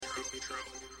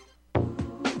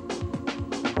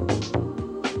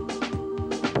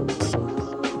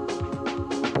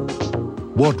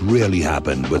What really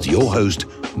happened with your host,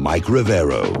 Mike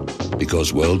Rivero,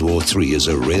 because World War III is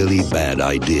a really bad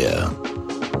idea.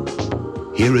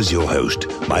 Here is your host,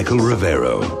 Michael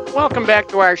Rivero. Welcome back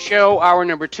to our show, hour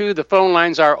number 2. The phone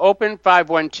lines are open,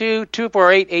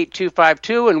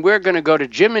 512-248-8252, and we're going to go to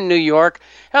Jim in New York.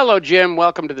 Hello, Jim.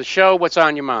 Welcome to the show. What's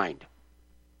on your mind?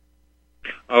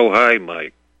 Oh, hi,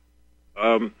 Mike.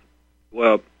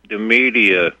 Well, the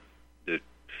media, the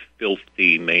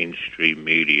filthy mainstream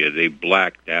media, they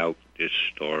blacked out this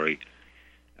story.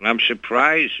 And I'm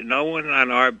surprised no one on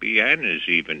RBN is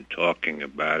even talking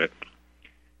about it.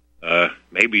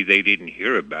 Maybe they didn't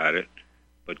hear about it,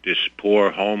 but this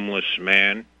poor homeless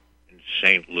man in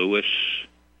St. Louis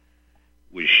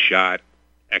was shot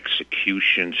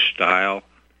execution style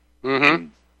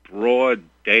in broad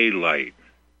daylight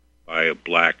by a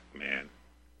black man.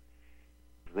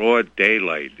 Broad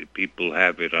daylight. The people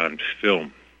have it on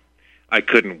film. I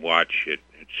couldn't watch it.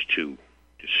 It's too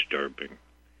disturbing.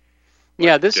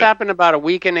 Yeah, this happened about a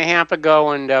week and a half ago,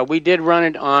 and we did run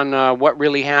it on what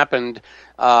really happened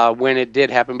when it did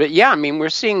happen. But yeah, I mean, we're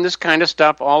seeing this kind of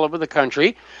stuff all over the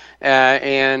country,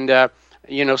 and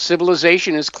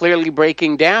civilization is clearly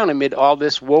breaking down amid all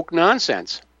this woke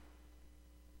nonsense.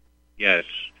 Yes.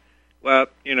 Well,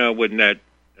 when that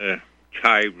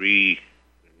Tyree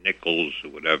Nichols or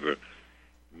whatever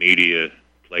media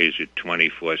plays it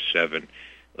 24/7,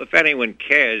 well, if anyone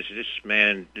cares, this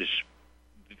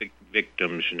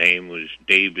victim's name was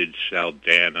David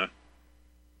Saldana,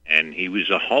 and he was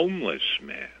a homeless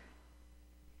man.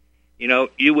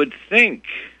 You would think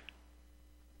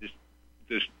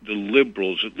the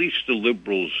liberals, at least the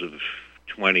liberals of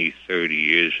 20, 30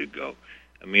 years ago,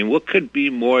 I mean, what could be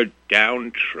more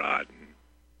downtrodden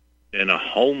than a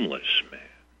homeless man?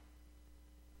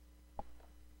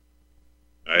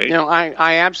 Right?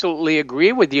 I absolutely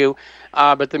agree with you,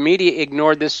 but the media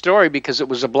ignored this story because it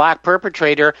was a black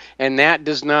perpetrator, and that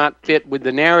does not fit with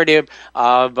the narrative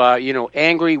of,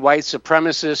 angry white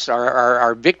supremacists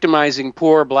are victimizing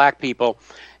poor black people.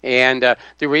 And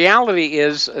the reality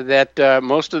is that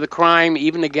most of the crime,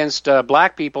 even against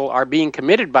black people, are being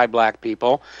committed by black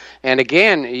people. And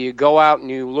again, you go out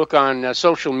and you look on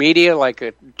social media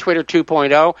like Twitter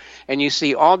 2.0, and you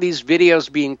see all these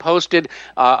videos being posted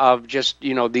of just,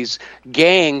 these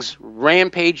gangs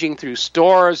rampaging through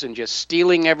stores and just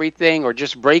stealing everything or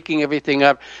just breaking everything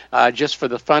up just for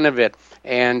the fun of it.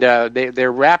 And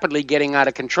they're rapidly getting out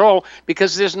of control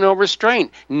because there's no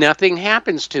restraint. Nothing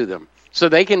happens to them. So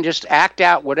they can just act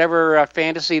out whatever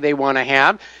fantasy they want to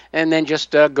have and then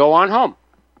just go on home.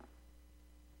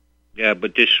 Yeah,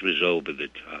 but this was over the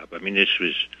top. I mean, this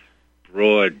was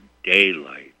broad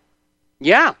daylight.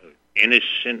 Yeah.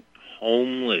 Innocent,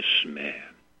 homeless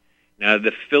man. Now,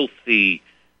 the filthy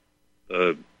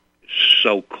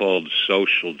so-called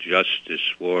social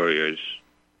justice warriors,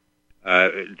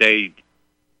 they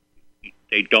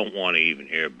don't want to even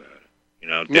hear about it.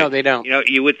 No, they don't.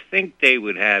 You would think they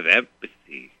would have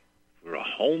empathy for a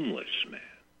homeless man.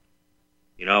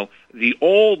 The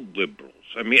old liberals,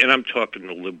 and I'm talking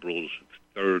the liberals of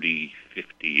 30,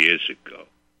 50 years ago,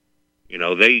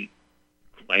 they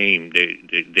claimed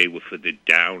they were for the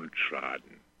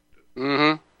downtrodden,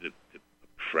 the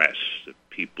oppressed, the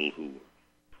people who were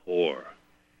poor.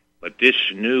 But this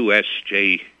new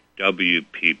SJW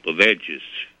people, they're just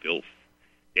filth.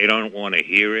 They don't want to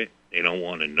hear it. They don't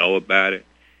want to know about it.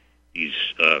 These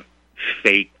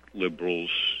fake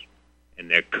liberals and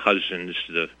their cousins,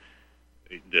 the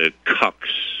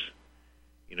cucks,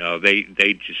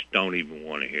 they just don't even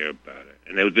want to hear about it.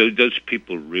 And those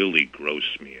people really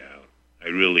gross me out. I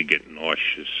really get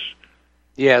nauseous.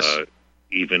 Yes.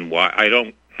 Even why I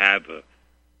don't have a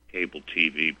cable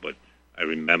TV, but I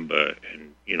remember,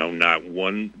 and not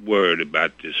one word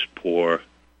about this poor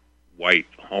white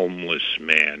homeless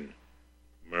man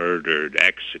murdered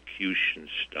execution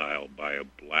style by a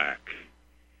black.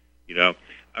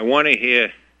 I want to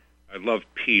hear, I love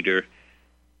Peter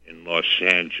in Los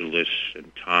Angeles and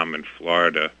Tom in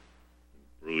Florida,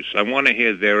 Bruce. I want to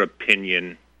hear their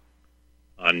opinion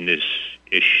on this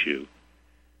issue.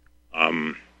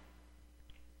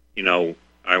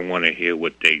 I want to hear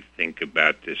what they think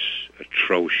about this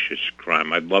atrocious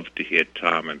crime. I'd love to hear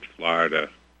Tom in Florida,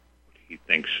 what he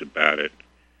thinks about it.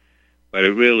 But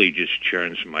it really just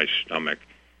churns my stomach.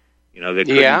 There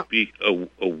couldn't be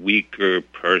a weaker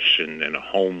person than a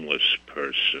homeless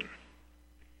person.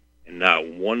 And not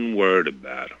one word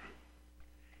about him.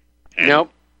 And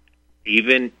nope.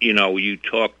 Even, you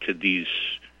talk to these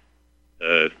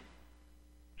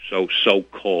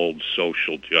so-called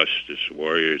social justice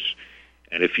warriors.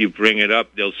 And if you bring it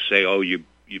up, they'll say, "Oh, you're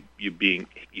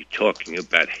talking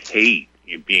about hate.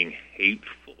 You're being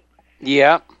hateful."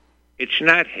 Yeah. It's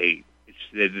not hate. It's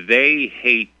that they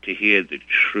hate to hear the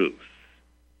truth.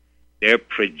 They're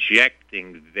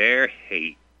projecting their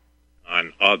hate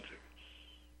on others.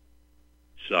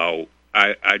 So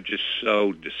I'm just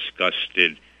so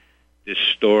disgusted. This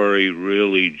story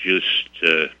really is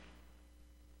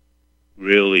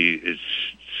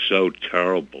so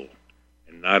terrible.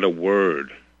 And not a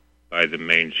word by the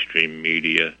mainstream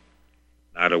media,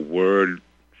 not a word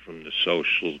from the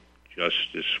social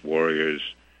justice warriors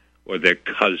or their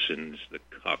cousins, the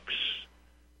cucks,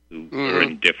 who are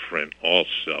indifferent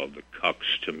also, the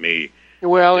cucks to me.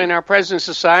 Well, in our present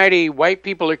society, white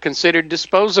people are considered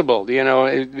disposable.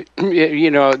 That's,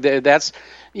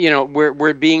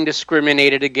 we're being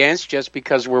discriminated against just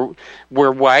because we're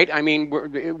white. I mean,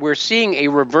 we're seeing a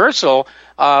reversal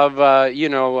of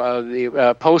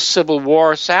the post-Civil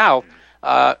War South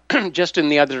just in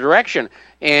the other direction.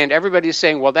 And everybody's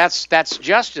saying, well, that's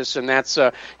justice, and that's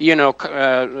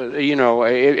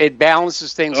it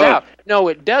balances things out. No,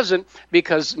 it doesn't,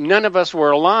 because none of us were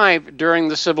alive during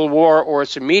the Civil War or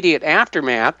its immediate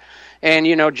aftermath. And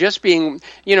just being,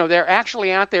 they're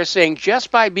actually out there saying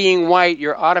just by being white,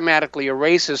 you're automatically a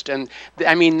racist. And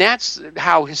I mean, that's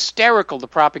how hysterical the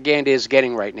propaganda is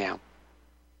getting right now.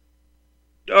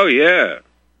 Oh yeah,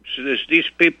 so these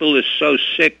people are so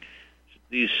sick.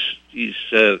 These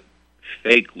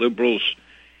fake liberals,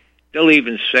 they'll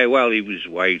even say, well, he was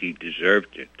white, he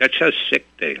deserved it. That's how sick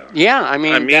they are. Yeah, I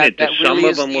mean some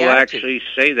of them will actually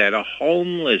say that. A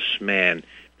homeless man,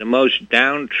 the most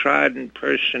downtrodden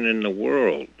person in the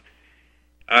world.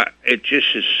 It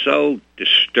just is so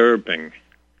disturbing.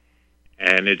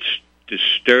 And it's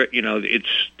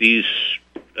it's these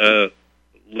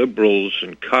liberals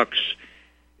and cucks.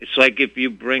 It's like if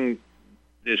you bring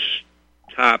this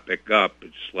topic up,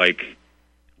 it's like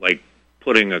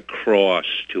putting a cross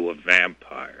to a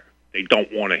vampire. They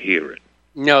don't want to hear it.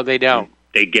 No, they don't.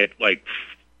 They get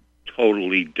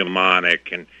totally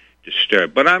demonic and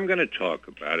disturbed. But I'm going to talk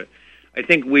about it. I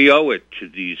think we owe it to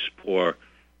these poor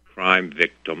crime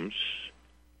victims.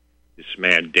 This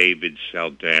man, David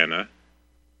Saldana,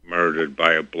 murdered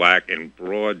by a black in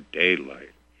broad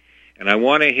daylight. And I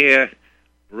want to hear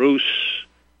Bruce,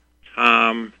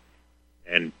 Tom,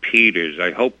 and Peters.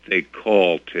 I hope they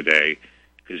call today,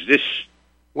 because this.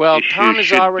 Well, Tom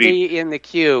is already in the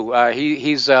queue.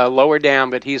 He's lower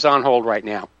down, but he's on hold right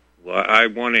now. Well, I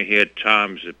want to hear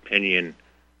Tom's opinion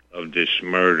of this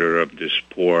murder of this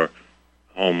poor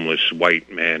homeless white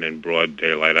man in broad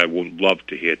daylight. I would love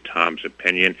to hear Tom's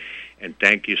opinion. And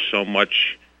thank you so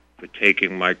much for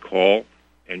taking my call,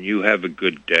 and you have a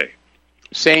good day.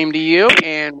 Same to you,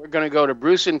 and we're going to go to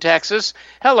Bruce in Texas.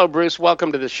 Hello, Bruce.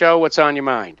 Welcome to the show. What's on your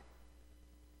mind?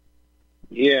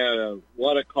 Yeah,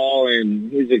 what a call,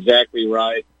 and he's exactly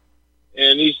right.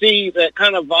 And you see that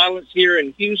kind of violence here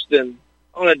in Houston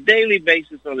on a daily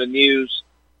basis on the news.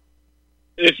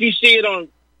 If you see it on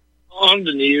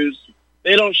the news,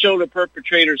 they don't show the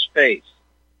perpetrator's face,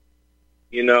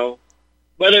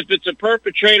 But if it's a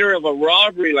perpetrator of a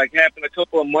robbery, like happened a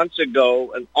couple of months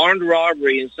ago, an armed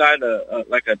robbery inside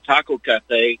a taco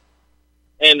cafe,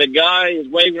 and the guy is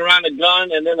waving around a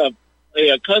gun, and then a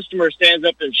customer stands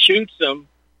up and shoots him,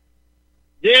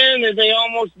 then they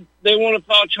want to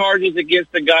file charges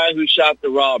against the guy who shot the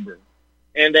robber.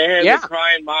 And they have the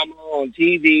crying mama on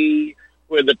TV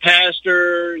with the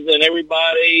pastors and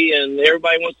everybody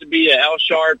wants to be Al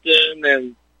Sharpton,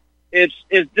 and it's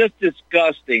just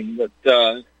disgusting. But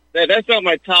that's not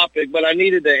my topic, but I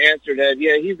needed to answer that.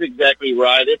 Yeah, he's exactly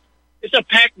right. It's a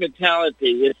pack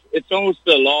mentality. It's almost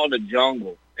the law of the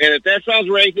jungle. And if that sounds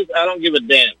racist, I don't give a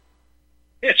damn.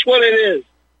 It's what it is.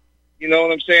 You know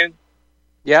what I'm saying?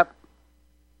 Yep.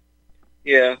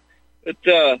 Yeah. But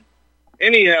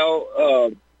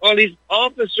anyhow, on these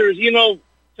officers,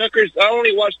 Tucker's. I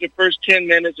only watched the first 10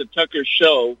 minutes of Tucker's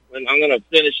show, and I'm going to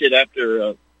finish it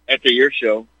after your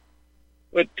show.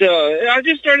 But I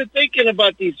just started thinking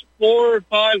about these four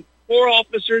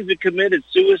officers that committed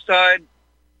suicide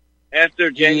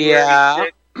after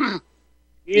January 6th.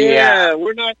 Yeah,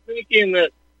 we're not thinking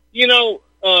that,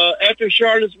 after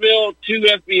Charlottesville, 2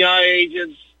 FBI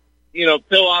agents,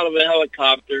 fell out of a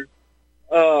helicopter.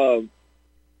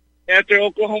 After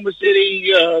Oklahoma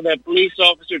City, that police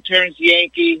officer, Terrence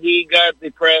Yankee, he got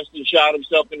depressed and shot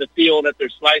himself in the field after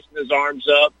slicing his arms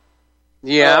up.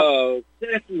 Yeah.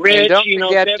 Rich, and don't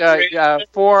forget,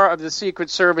 4 of the Secret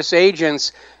Service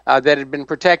agents that had been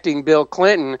protecting Bill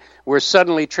Clinton were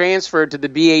suddenly transferred to the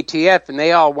BATF, and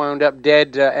they all wound up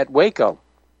dead at Waco.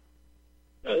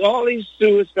 all these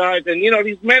suicides, and,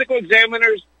 these medical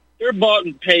examiners, they're bought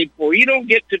and paid for. You don't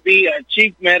get to be a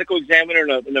chief medical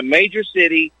examiner in a major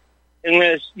city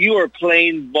unless you are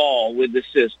playing ball with the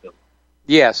system.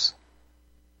 Yes.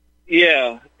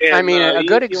 Yeah. And, I mean, a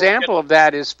good example of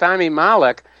that is Fahmy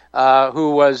Malek,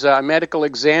 who was a medical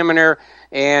examiner,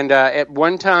 and at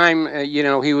one time,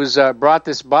 he was brought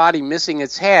this body missing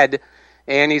its head,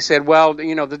 and he said, well,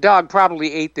 the dog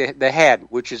probably ate the head,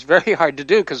 which is very hard to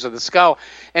do because of the skull,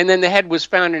 and then the head was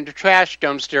found in a trash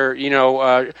dumpster,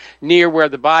 near where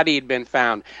the body had been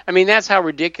found. I mean, that's how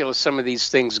ridiculous some of these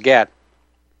things get.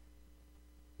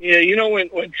 Yeah, when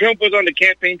Trump was on the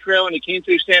campaign trail and he came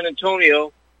through San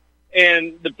Antonio,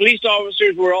 and the police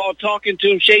officers were all talking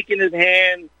to him, shaking his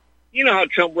hand. You know how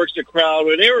Trump works the crowd,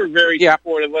 but they were very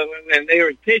supportive of him, and they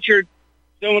were pictured.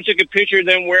 Someone took a picture of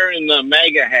them wearing the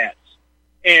MAGA hats,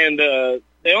 and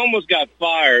they almost got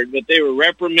fired, but they were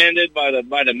reprimanded by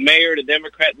the mayor, the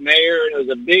Democrat mayor, and it was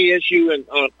a big issue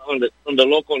on the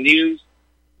local news.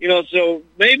 So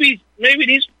maybe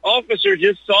these officers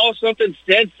just saw something,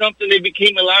 said something, they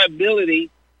became a liability,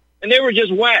 and they were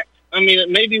just whacked. I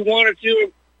mean, maybe one or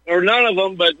two or none of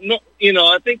them, but no,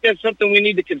 I think that's something we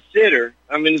need to consider.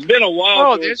 I mean, it's been a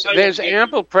while. Oh, there's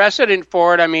ample precedent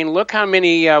for it. I mean, look how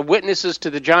many witnesses to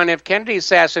the John F. Kennedy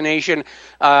assassination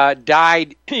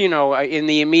died, in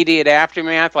the immediate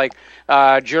aftermath, like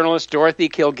journalist Dorothy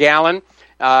Kilgallen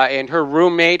and her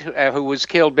roommate, who was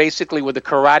killed basically with a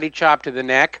karate chop to the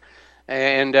neck.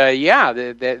 And,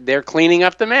 they're cleaning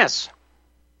up the mess.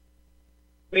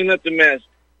 Clean up the mess.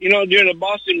 During the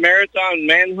Boston Marathon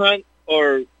manhunt,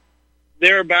 or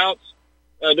thereabouts,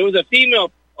 there was a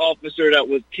female officer that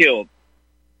was killed.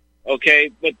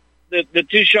 Okay, but the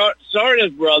two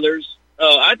Sardis brothers,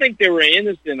 I think they were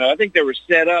innocent. I think they were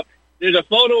set up. There's a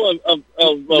photo of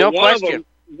one of them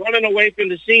running away from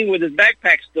the scene with his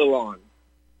backpack still on.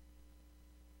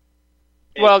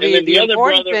 Well, the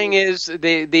important thing is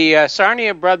the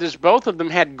Sarnia brothers, both of them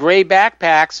had gray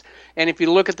backpacks, and if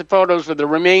you look at the photos of the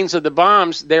remains of the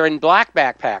bombs, they're in black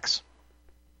backpacks.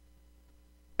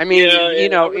 I mean,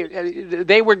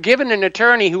 they were given an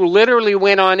attorney who literally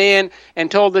went on in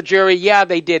and told the jury, yeah,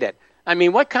 they did it. I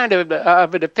mean, what kind of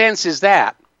a defense is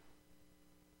that?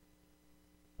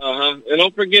 And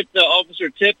don't forget the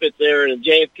Officer Tippett there in the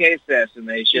JFK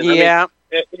assassination. Yeah. I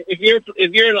mean,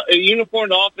 if you're a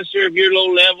uniformed officer, if you're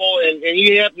low level and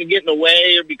you happen to get in the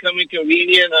way or become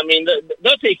inconvenient, I mean,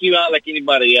 they'll take you out like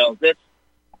anybody else.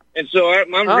 And so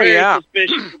I'm very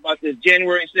suspicious about this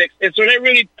January 6th. And so that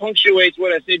really punctuates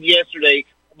what I said yesterday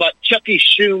about Chucky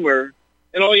Schumer.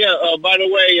 And, by the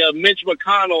way, Mitch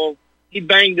McConnell, he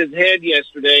banged his head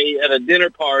yesterday at a dinner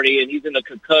party, and he's in a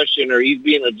concussion, or he's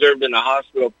being observed in a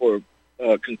hospital for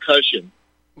concussion.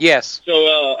 Yes. So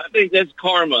I think that's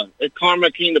karma. That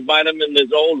karma came to bite him in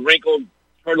his old wrinkled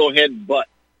turtle head butt.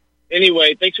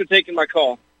 Anyway, thanks for taking my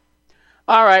call.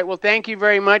 All right. Well, thank you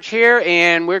very much here,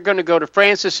 and we're going to go to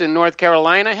Francis in North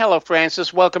Carolina. Hello,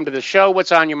 Francis. Welcome to the show.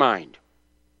 What's on your mind?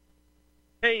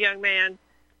 Hey, young man.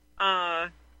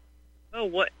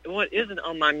 What isn't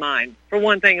on my mind? For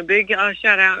one thing, a big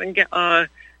shout out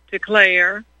to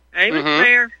Claire. Hey, Miss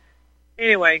Claire.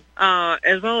 Anyway,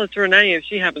 as well as to Renee, if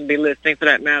she happens to be listening, for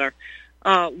that matter.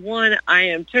 One, I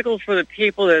am tickled for the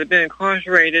people that have been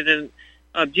incarcerated and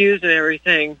abused and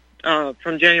everything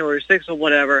from January 6th or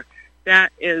whatever.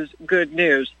 That is good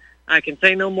news. I can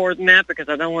say no more than that because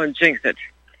I don't want to jinx it.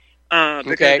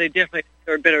 Because they definitely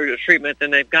deserve better treatment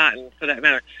than they've gotten, for that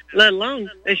matter. Let alone,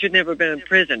 they should never have been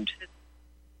imprisoned.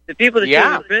 The people that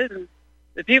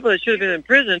should have been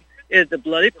imprisoned, is the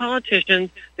bloody politicians,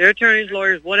 their attorneys,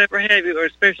 lawyers, whatever have you, or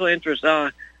special interest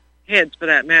heads, for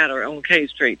that matter, on K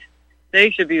Street.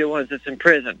 They should be the ones that's in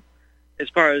prison, as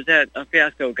far as that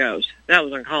fiasco goes. That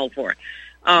was uncalled for.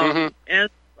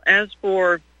 As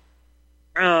for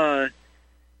the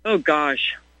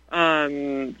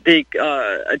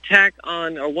attack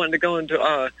on, or wanting to go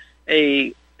into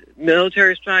a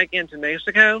military strike into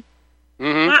Mexico,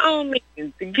 by all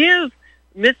means, give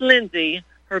Miss Lindsay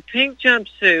her pink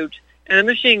jumpsuit and a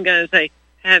machine gun and say,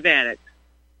 have at it.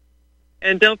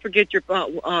 And don't forget your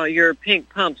pink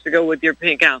pumps to go with your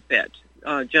pink outfit,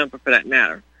 jumper for that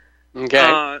matter.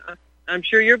 Okay. I'm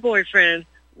sure your boyfriend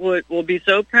will be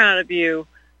so proud of you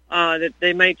that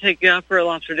they may take you out for a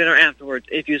lobster dinner afterwards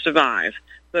if you survive.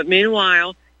 But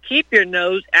meanwhile, keep your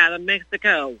nose out of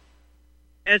Mexico.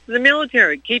 As to the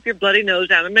military, keep your bloody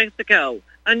nose out of Mexico.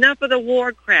 Enough of the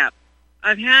war crap.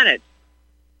 I've had it.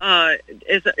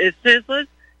 It's senseless.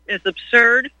 It's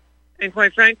absurd. And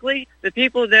quite frankly, the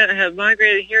people that have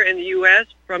migrated here in the U.S.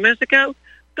 from Mexico,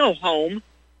 go home.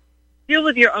 Deal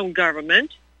with your own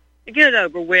government. And get it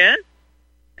over with.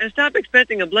 and stop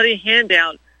expecting a bloody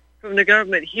handout from the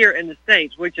government here in the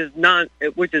States, which is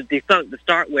defunct to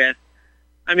start with.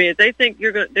 I mean, if they think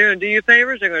they're going to do you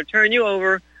favors, they're going to turn you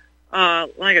over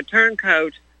like a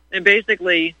turncoat and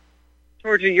basically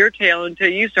torture your tail until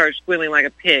you start squealing like a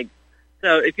pig.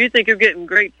 So if you think you're getting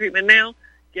great treatment now,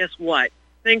 guess what?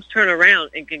 Things turn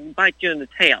around and can bite you in the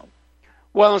tail.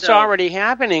 Well, it's already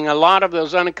happening. A lot of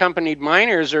those unaccompanied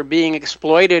minors are being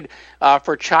exploited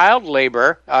for child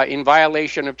labor in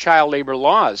violation of child labor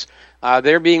laws.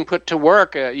 They're being put to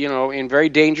work, in very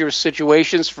dangerous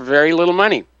situations for very little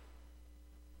money.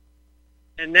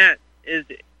 And that is,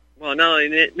 well, not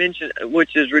only mentioned,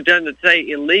 which is redundant to say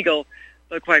illegal,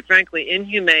 but quite frankly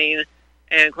inhumane,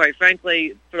 and quite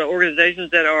frankly for the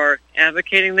organizations that are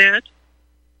advocating that,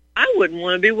 I wouldn't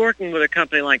want to be working with a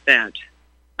company like that.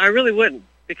 I really wouldn't,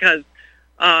 because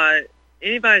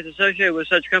anybody that's associated with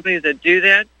such companies that do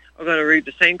that are going to reap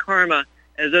the same karma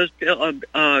as those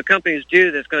companies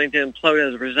do that's going to implode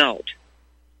as a result.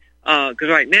 Because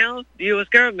right now, the U.S.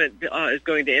 government is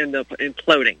going to end up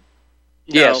imploding.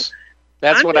 Yes, so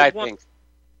that's what I think.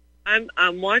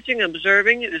 I'm watching,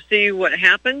 observing to see what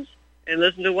happens and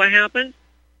listen to what happens.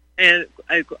 And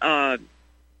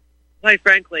quite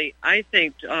frankly, I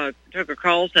think Tucker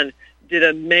Carlson did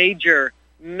a major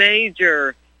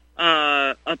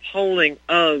upholding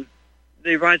of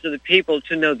the rights of the people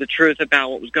to know the truth about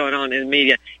what was going on in the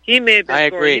media. He may have been I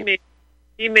agree.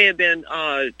 He may have been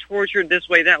tortured this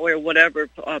way, that way, or whatever,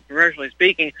 professionally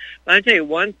speaking. But I tell you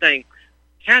one thing,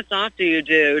 hats off to you,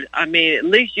 dude. I mean, at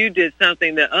least you did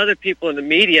something that other people in the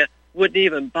media wouldn't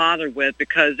even bother with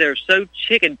because they're so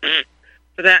chicken,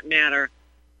 for that matter.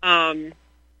 I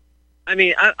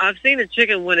mean, I've seen a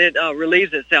chicken when it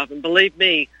relieves itself, and believe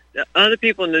me, the other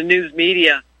people in the news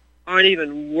media aren't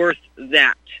even worth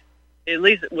that. At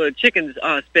least what a chicken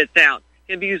spits out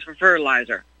can be used for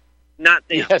fertilizer, not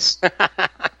them. Yes.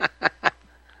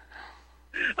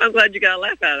 I'm glad you got a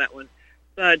laugh out of that one.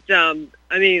 But, I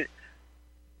mean,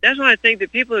 that's why I think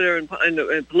that people that are in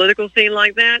the political scene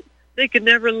like that, they could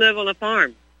never live on a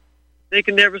farm. They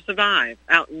could never survive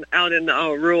out in the out in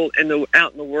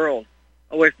the world,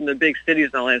 away from the big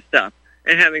cities and all that stuff,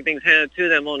 and having things handed to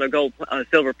them on a gold,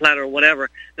 silver platter or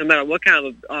whatever, no matter what kind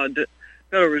of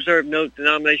Federal Reserve note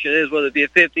denomination it is, whether it be a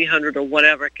 50, 100, or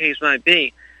whatever case might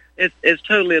be. It's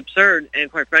totally absurd,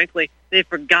 and quite frankly, they've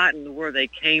forgotten where they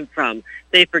came from.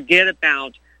 They forget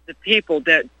about the people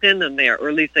that send them there, or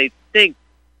at least they think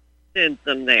sends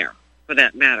them there, for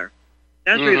that matter.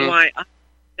 That's the reason why.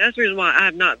 That's the reason why I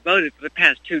have not voted for the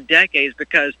past 2 decades,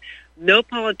 because no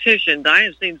politician that I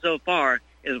have seen so far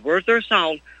is worth their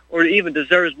salt or even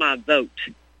deserves my vote.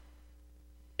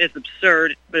 It's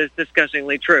absurd, but it's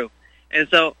disgustingly true. And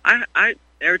so I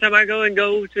every time I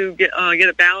go to get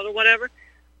a ballot or whatever,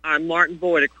 I mark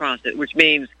void across it, which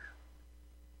means,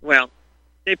 well,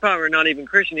 they probably are not even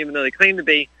Christian, even though they claim to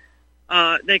be.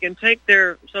 They can take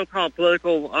their so-called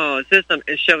political system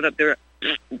and shove it up their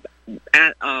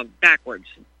backwards.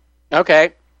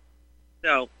 Okay.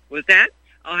 So with that,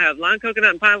 I'll have lime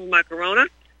coconut and pie with my Corona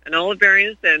and all the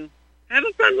variants, and have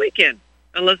a fun weekend,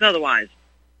 unless otherwise.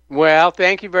 Well,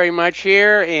 thank you very much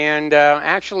here, and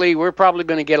actually we're probably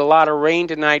going to get a lot of rain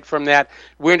tonight from that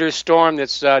winter storm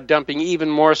that's dumping even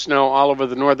more snow all over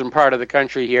the northern part of the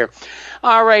country here.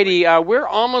 All righty, we're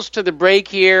almost to the break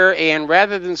here, and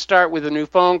rather than start with a new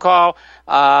phone call,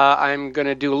 I'm going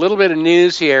to do a little bit of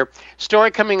news here.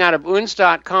 Story coming out of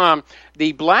UNS.com.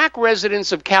 The black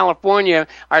residents of California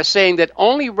are saying that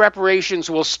only reparations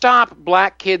will stop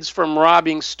black kids from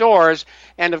robbing stores,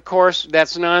 and of course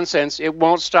that's nonsense. It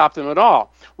won't stop them at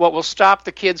all. What will stop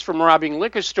the kids from robbing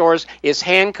liquor stores is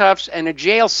handcuffs and a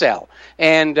jail cell.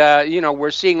 And,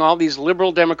 we're seeing all these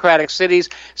liberal democratic cities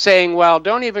saying, well,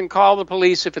 don't even call the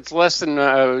police if it's less than,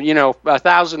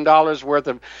 $1,000 worth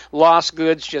of lost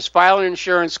goods. Just file an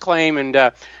insurance claim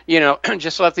and,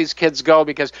 just let these kids go,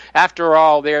 because after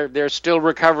all, they're still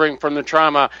recovering from the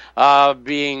trauma of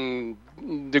being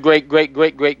the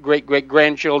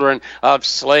great-great-great-great-great-great-grandchildren of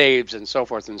slaves and so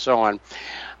forth and so on.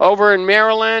 Over in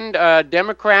Maryland,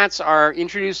 Democrats are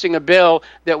introducing a bill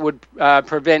that would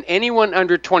prevent anyone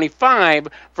under 25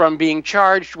 from being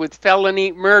charged with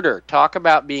felony murder. Talk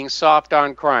about being soft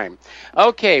on crime.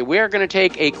 Okay, we are going to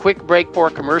take a quick break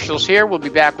for commercials here. We'll be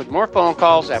back with more phone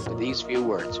calls after these few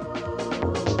words.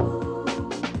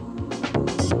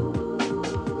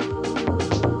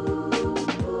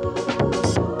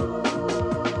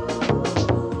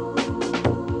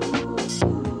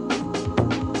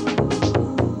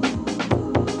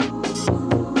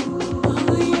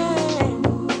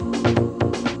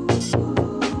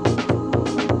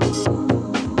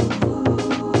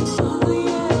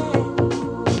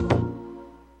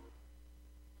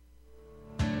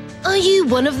 Are you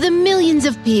one of the millions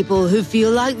of people who feel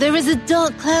like there is a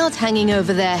dark cloud hanging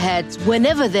over their heads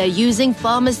whenever they're using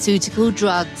pharmaceutical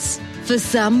drugs? For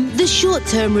some, the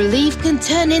short-term relief can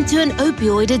turn into an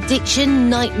opioid addiction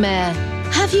nightmare.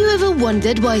 Have you ever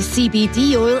wondered why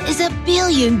CBD oil is a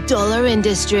billion-dollar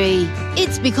industry?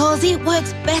 It's because it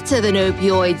works better than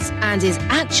opioids and is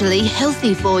actually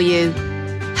healthy for you.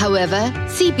 However,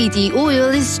 CBD oil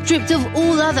is stripped of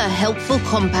all other helpful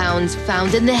compounds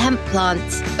found in the hemp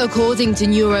plant. According to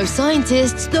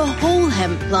neuroscientists, the whole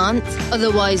hemp plant,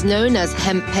 otherwise known as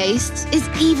hemp paste, is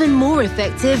even more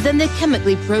effective than the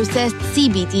chemically processed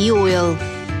CBD oil.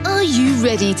 Are you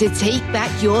ready to take back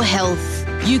your health?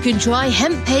 You can try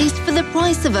hemp paste for the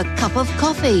price of a cup of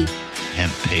coffee.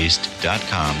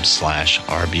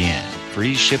 Hemppaste.com/RBN.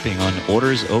 Free shipping on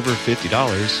orders over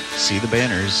 $50. See the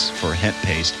banners for hemp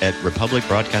paste at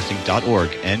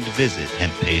republicbroadcasting.org and visit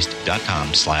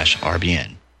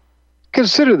hemppaste.com/RBN.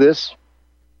 Consider this.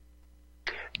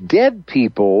 Dead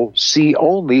people see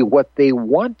only what they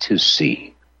want to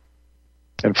see.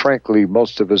 And frankly,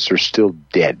 most of us are still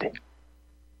dead.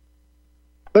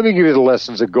 Let me give you the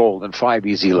lessons of gold in 5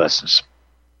 easy lessons.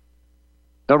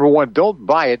 Number 1, don't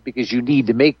buy it because you need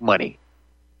to make money.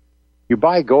 You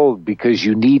buy gold because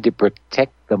you need to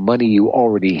protect the money you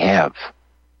already have.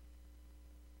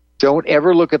 Don't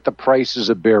ever look at the price as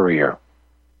a barrier.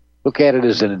 Look at it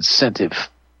as an incentive.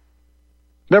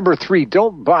 Number 3,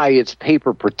 don't buy its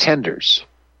paper pretenders.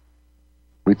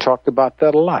 We talked about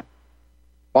that a lot.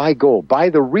 Buy gold. Buy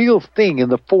the real thing in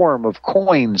the form of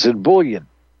coins and bullion.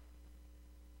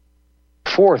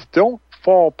 4th, don't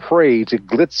fall prey to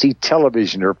glitzy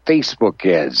television or Facebook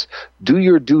ads. Do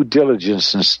your due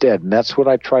diligence instead, and that's what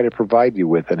I try to provide you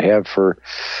with and have for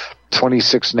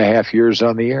 26 and a half years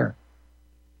on the air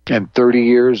and 30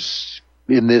 years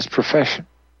in this profession.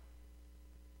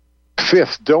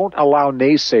 5th, don't allow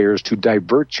naysayers to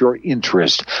divert your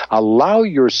interest. Allow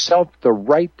yourself the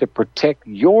right to protect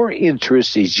your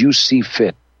interests as you see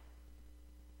fit.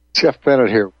 Jeff Bennett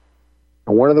here.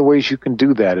 And one of the ways you can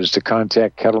do that is to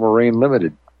contact Kettle Moraine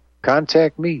Limited.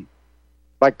 Contact me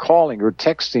by calling or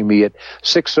texting me at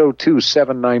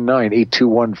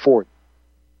 602-799-8214.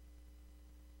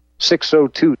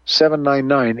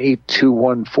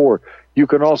 602-799-8214. You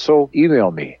can also email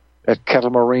me at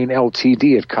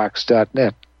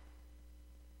kettlemoraineLTD@cox.net.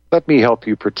 Let me help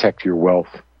you protect your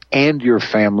wealth and your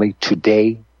family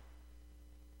today.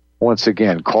 Once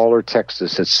again, call or text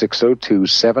us at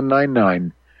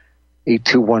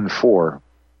 602-799-8214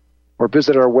 or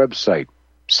visit our website,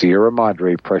 Sierra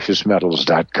Madre Precious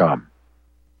Metals.com.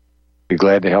 Be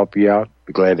glad to help you out.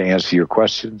 Be glad to answer your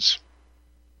questions.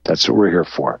 That's what we're here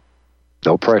for.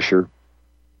 No pressure,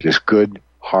 just good,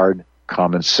 hard,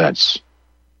 common sense.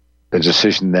 The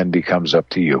decision then becomes up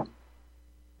to you.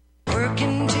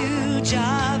 Working 2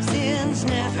 jobs ends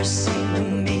never seem to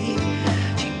me.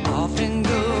 She often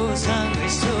goes hungry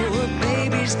so her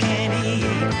babies can't eat.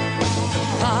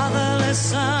 Fatherless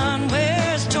son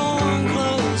wears torn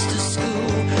clothes to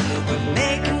school. We're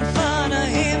making fun of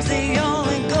him's the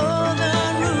only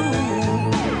golden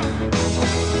rule.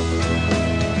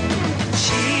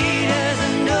 She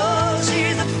doesn't know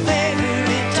she's a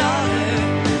favorite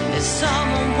daughter. If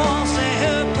someone wants to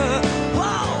help her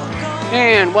walk on.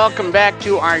 And welcome back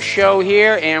to our show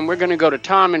here, and we're going to go to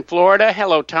Tom in Florida.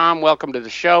 Hello, Tom. Welcome to the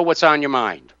show. What's on your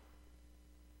mind?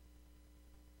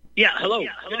 Yeah, hello.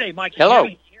 Good day, Mike. Hello.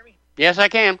 Can you hear me? Yes, I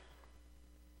can.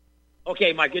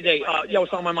 Okay, Mike, good day.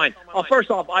 What's on my mind? First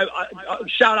off, I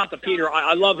shout out to Peter.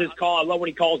 I love his call. I love when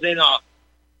he calls in.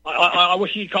 I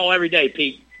wish he'd call every day,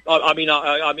 Pete.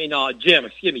 Jim.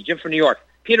 Excuse me, Jim from New York.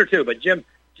 Peter too, but Jim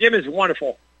is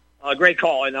wonderful. Great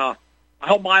call, and I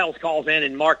hope Miles calls in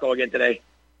and Marco again today,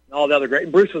 and all the other great.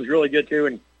 Bruce was really good too,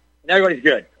 and everybody's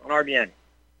good on RBN.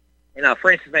 And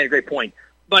Francis made a great point.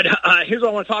 But here's what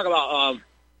I want to talk about,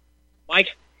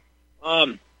 Mike.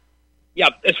 Yeah,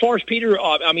 as far as Peter,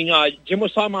 Jim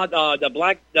was talking about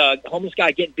the homeless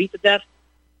guy getting beat to death.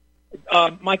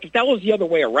 Mike, if that was the other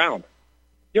way around,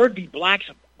 there would be blacks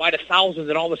by the thousands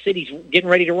in all the cities getting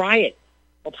ready to riot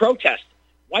or protest.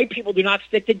 White people do not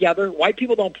stick together. White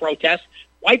people don't protest.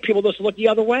 White people just look the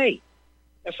other way.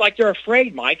 It's like they're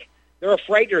afraid, Mike. They're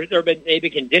afraid. They've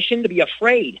been conditioned to be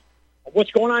afraid of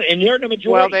what's going on, and they're the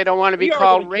majority. Well, they don't want to be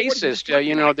called racist.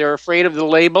 They're afraid of the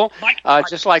label,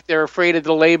 just like they're afraid of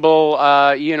the label,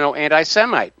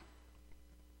 anti-Semite.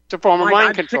 It's a form of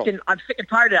mind control. I'm sick and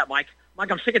tired of that, Mike.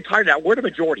 Mike, I'm sick and tired of that. We're the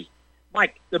majority.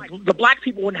 Mike, the black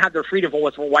people wouldn't have their freedom if it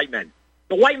was for white men.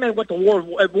 The white men went to war.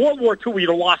 World War II, we'd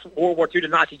have lost World War II to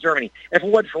Nazi Germany if it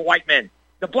wasn't for white men.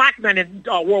 The black men in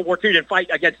World War II didn't fight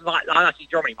against Nazi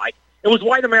Germany, Mike. It was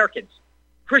white Americans.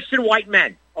 Christian white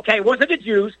men. Okay, it wasn't the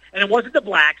Jews and it wasn't the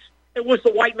blacks. It was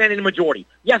the white men in the majority.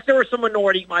 Yes, there were some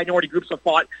minority groups that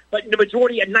fought, but the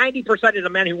majority, and 90% of the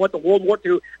men who went to World War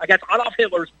II against Adolf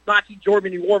Hitler's Nazi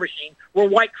Germany war machine were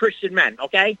white Christian men,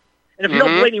 okay? And if you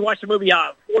don't believe me, watch the movie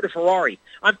Ford or Ferrari.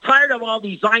 I'm tired of all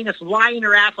these Zionists lying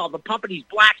their ass off and pumping these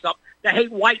blacks up that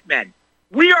hate white men.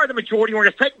 We are the majority. We're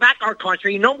going to take back our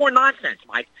country. No more nonsense,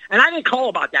 Mike. And I didn't call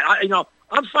about that.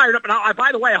 I'm fired up. And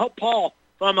by the way, I hope Paul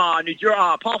from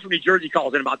New Jersey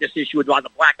calls in about this issue about the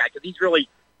black guy, because he's really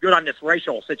good on this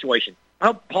racial situation. I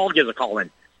hope Paul gives a call in.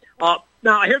 Now,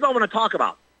 here's what I want to talk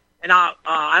about. And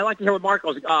I like to hear what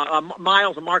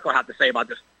Miles and Marco have to say about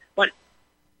this. But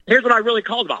here's what I really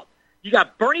called about. You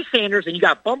got Bernie Sanders and you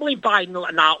got bumbling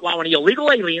Biden now allowing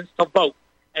illegal aliens to vote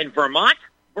in Vermont,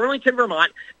 Burlington,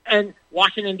 Vermont, and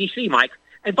Washington, D.C., Mike.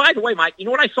 And by the way, Mike, you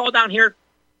know what I saw down here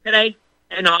today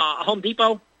in Home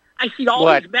Depot? I see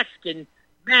all these Mexican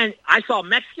men. I saw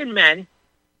Mexican men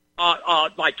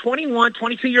like 21,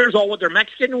 22 years old with their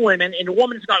Mexican women, and the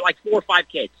woman's got like 4 or 5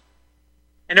 kids,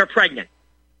 and they're pregnant.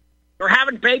 They're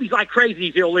having babies like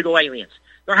crazy, these illegal aliens.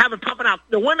 They're pumping out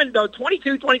the women, the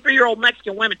 22, 23-year-old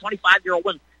Mexican women, 25-year-old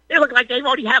women. They look like they've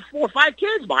already have 4 or 5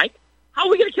 kids, Mike. How are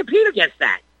we going to compete against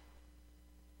that?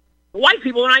 The white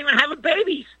people are not even having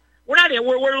babies.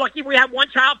 We're lucky we have one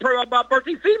child per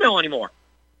birthing female anymore.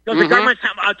 Because the government's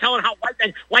telling how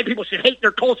white people should hate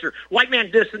their culture. White man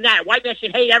this and that. White man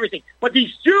should hate everything. But these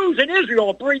Jews in Israel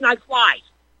are breeding like flies.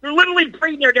 They're literally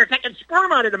breeding there. They're taking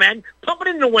sperm out of the men, pumping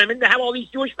it into women to have all these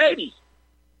Jewish babies.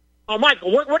 Oh,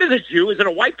 Michael, what is a Jew? Is it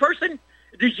a white person?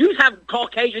 Do Jews have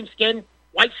Caucasian skin,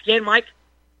 white skin, Mike?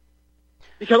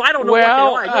 Because I don't know what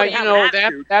they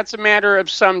are. That's a matter of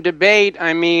some debate.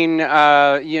 I mean,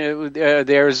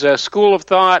 there's a school of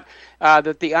thought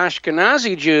that the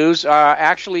Ashkenazi Jews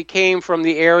actually came from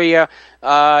the area,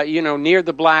 near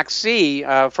the Black Sea,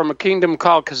 from a kingdom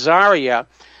called Khazaria.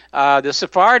 The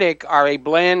Sephardic are a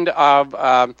blend of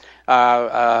the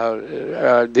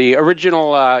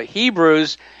original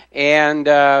Hebrews and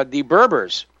the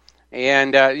Berbers.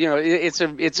 And it's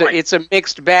a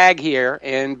mixed bag here,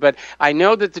 but I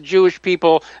know that the Jewish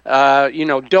people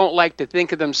don't like to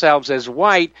think of themselves as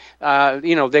white.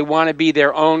 They want to be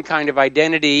their own kind of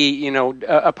identity,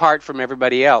 apart from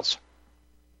everybody else.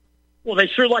 Well, they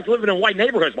sure like living in white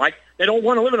neighborhoods, Mike. They don't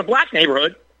want to live in a black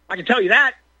neighborhood. I can tell you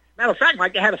that. Matter of fact,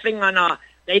 Mike, they had a thing on.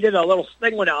 They did a little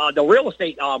thing with the real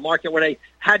estate market where they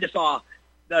had this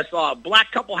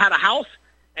black couple had a house.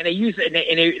 And they used it,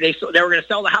 and they were going to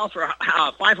sell the house for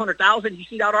 $500,000. Did you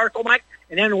see that article, Mike?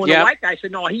 And then when the white guy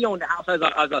said no, he owned the house as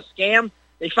a scam,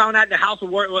 they found out the house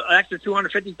was worth an extra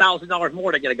 $250,000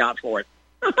 more to get a got for it.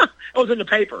 It was in the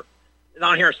paper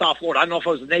down here in South Florida. I don't know if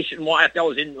it was nationwide, if that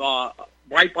was in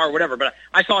Breitbart or whatever, but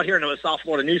I saw it here in the South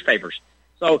Florida newspapers.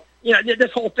 So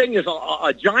this whole thing is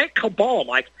a giant cabal,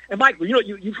 Mike. And Mike,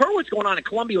 you've heard what's going on in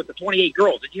Colombia with the 28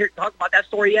 girls. Did you talk about that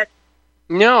story yet?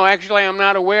 No, actually, I'm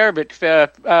not aware of it.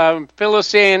 Fill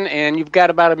us in, and you've got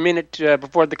about a minute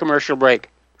before the commercial break.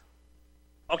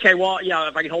 Okay, well,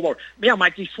 if I can hold on. Yeah,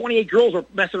 Mike, these 28 girls are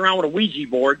messing around with a Ouija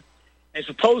board, and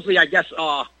supposedly, I guess,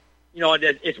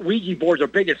 it's Ouija boards are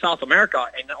big in South America,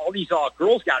 and all these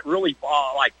girls got really,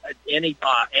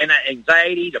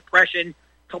 anxiety, depression.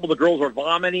 A couple of the girls were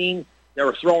vomiting. They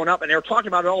were throwing up, and they were talking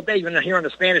about it all day, even here on the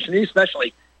Spanish news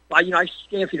especially. I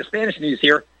can't see the Spanish news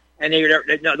here. And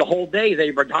the whole day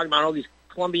they were talking about all these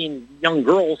Colombian young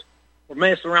girls were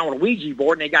messing around with a Ouija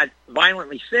board, and they got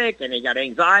violently sick, and they got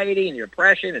anxiety and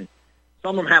depression, and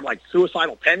some of them have, like,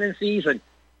 suicidal tendencies. And,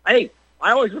 hey,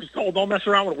 I always was told, don't mess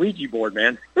around with a Ouija board,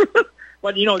 man.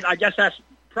 But, I guess that's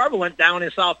prevalent down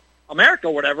in South America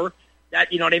or whatever, that,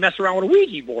 they mess around with a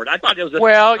Ouija board. I thought it was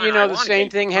the same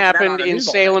thing happened in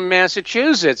Salem,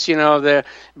 Massachusetts. The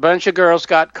bunch of girls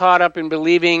got caught up in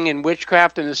believing in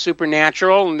witchcraft and the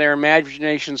supernatural, and their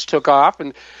imaginations took off,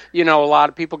 and, a lot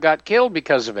of people got killed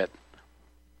because of it.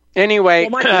 Anyway,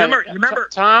 well, Mike, remember,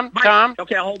 Tom,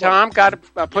 okay, hold on. Got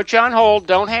to put you on hold.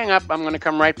 Don't hang up. I'm going to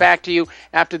come right back to you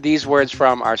after these words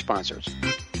from our sponsors.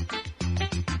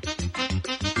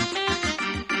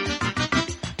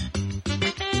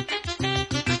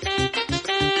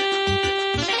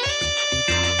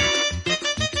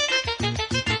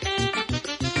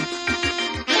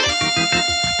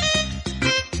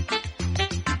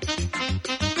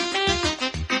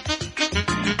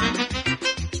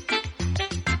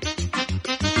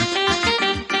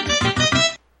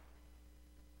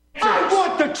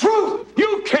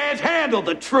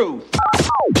 The truth.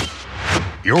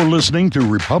 You're listening to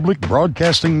Republic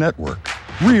Broadcasting Network.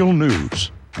 Real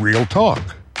news, real talk,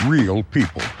 real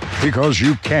people. Because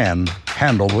you can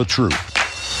handle the truth.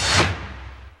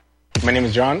 My name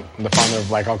is John. I'm the founder of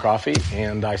Blackout Coffee,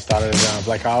 and I started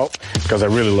Blackout because I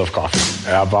really love coffee.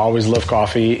 I've always loved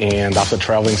coffee, and after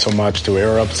traveling so much to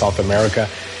Europe, South America,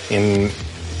 and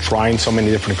trying so many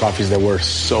different coffees that were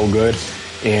so good,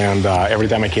 and every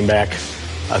time I came back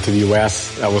to the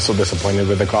U.S., I was so disappointed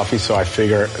with the coffee, so I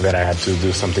figured that I had to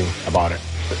do something about it.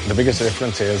 The biggest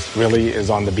difference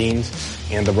is on the beans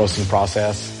and the roasting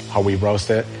process, how we roast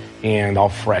it, and how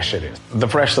fresh it is. The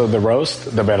fresher the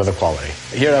roast, the better the quality.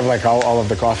 Here I have like all of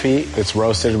the coffee. It's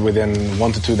roasted within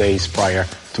 1 to 2 days prior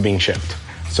to being shipped.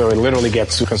 So it literally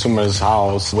gets to consumer's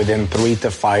house within 3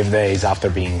 to 5 days after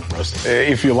being roasted.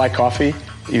 If you like coffee,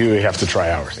 you have to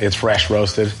try ours. It's fresh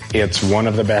roasted. It's one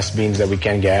of the best beans that we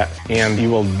can get, and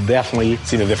you will definitely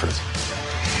see the difference.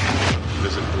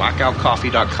 Visit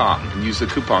blackoutcoffee.com and use the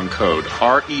coupon code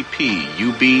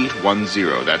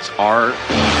REPUB10. That's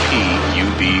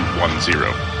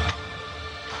REPUB10.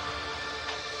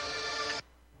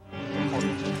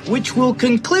 Which will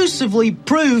conclusively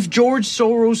prove George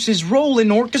Soros' role in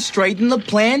orchestrating the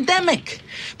pandemic.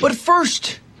 But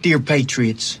first, dear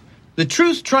patriots, the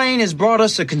truth train has brought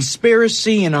us a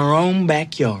conspiracy in our own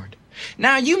backyard.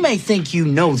 Now, you may think you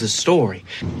know the story.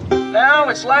 Now,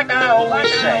 it's like I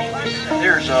always say,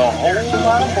 there's a whole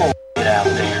lot of bullshit out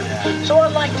there. So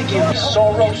I'd like to give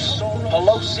Soros,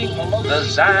 Pelosi, the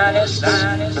Zionists,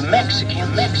 the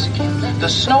Mexican, the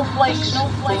snowflakes,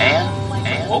 and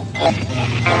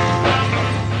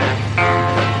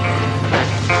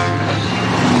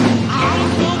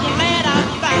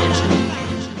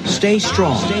Stay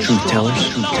strong, truth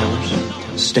tellers.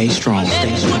 Stay strong.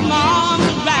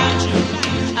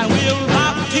 And we'll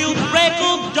rock till the break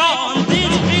of dawn.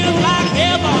 This feels like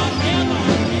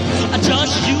heaven.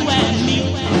 Just you and me.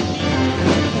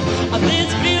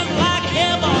 This feels like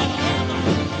heaven.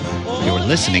 You're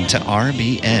listening to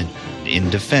RBN, in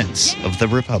defense of the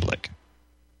Republic.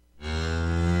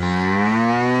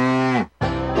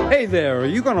 Hey there, are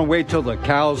you going to wait till the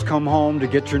cows come home to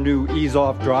get your new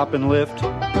ease-off drop-and lift?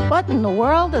 What in the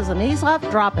world is an ease-off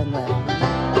drop-and lift?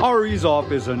 Our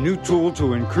ease-off is a new tool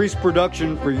to increase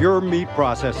production for your meat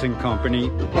processing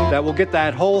company that will get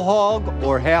that whole hog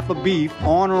or half a beef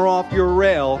on or off your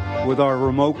rail with our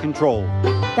remote control.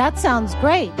 That sounds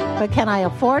great, but can I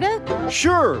afford it?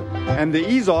 Sure, and the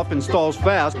ease-off installs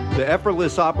fast. The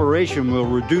effortless operation will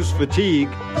reduce fatigue,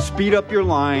 speed up your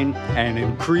line, and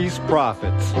increase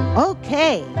profits.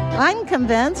 Okay, I'm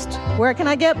convinced. Where can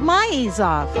I get my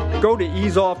ease-off? Go to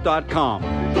easeoff.com.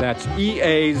 That's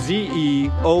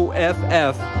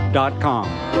EAZEOFF.com.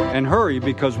 And hurry,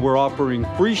 because we're offering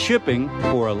free shipping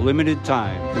for a limited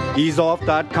time.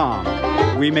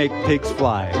 Easeoff.com. We make pigs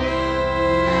fly.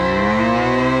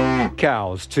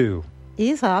 Cows, too.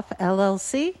 Ease-Off,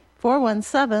 LLC,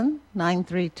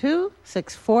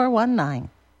 417-932-6419.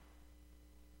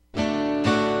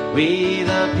 We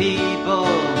the people,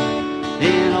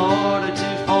 in order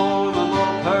to form a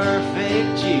more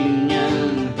perfect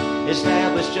union,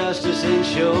 establish justice,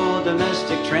 ensure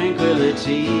domestic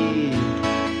tranquility,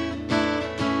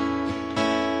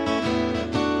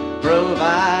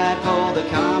 provide for the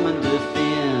common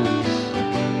defense,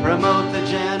 promote the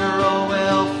general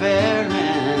welfare,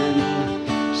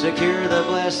 and secure the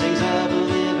blessings of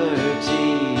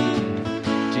liberty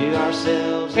to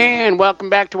ourselves. And welcome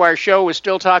back to our show. We're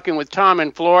still talking with Tom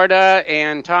in Florida.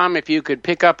 And Tom, if you could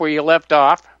pick up where you left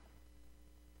off.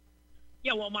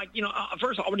 Yeah, well, Mike,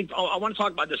 first of all, I want to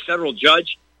talk about this federal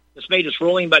judge that's made this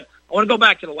ruling, but I want to go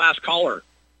back to the last caller.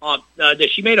 That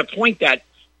she made a point that,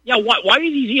 why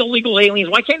do these illegal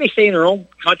aliens, why can't they stay in their own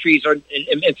countries and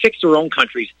fix their own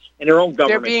countries and their own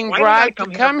government? They're being bribed to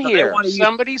come here.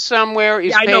 Somebody somewhere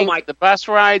is paying the bus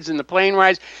rides and the plane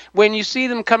rides. When you see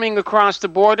them coming across the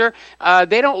border,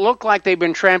 they don't look like they've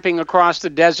been tramping across the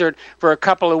desert for a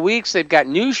couple of weeks. They've got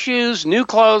new shoes, new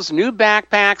clothes, new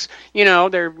backpacks.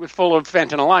 They're full of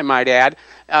fentanyl, I might add.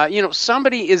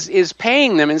 Somebody is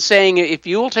paying them and saying, if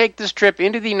you'll take this trip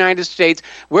into the United States,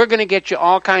 we're going to get you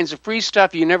all kinds of free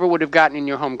stuff you never would have gotten in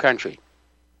your home country.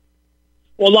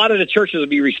 Well, a lot of the churches would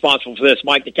be responsible for this,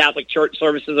 Mike, the Catholic Church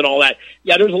services and all that.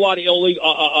 Yeah, there's a lot of illegal,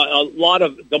 a lot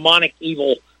of demonic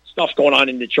evil stuff going on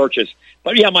in the churches.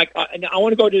 But yeah, Mike, I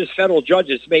want to go to this federal judge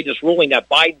that's made this ruling that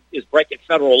Biden is breaking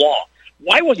federal law.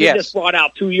 Why wasn't this brought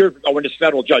out 2 years ago when this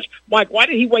federal judge? Mike, why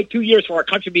did he wait 2 years for our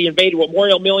country to be invaded with more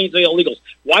millions of illegals?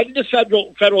 Why did this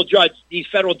federal judge, these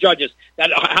federal judges that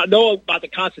know about the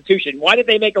Constitution, why did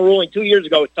they make a ruling 2 years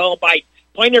ago telling Biden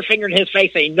pointing their finger in his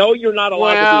face saying, no, you're not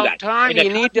allowed to do that. Tom, In the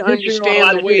you need to Constitution, you're not understand the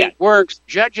allowed to way do it works.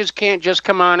 Judges can't just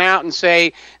come on out and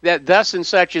say that thus and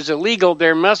such is illegal.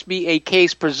 There must be a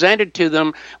case presented to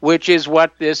them, which is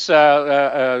what this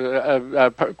party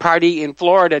in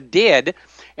Florida did.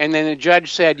 And then the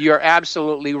judge said, you're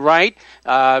absolutely right.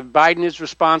 Biden is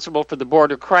responsible for the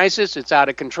border crisis. It's out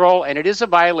of control, and it is a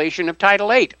violation of Title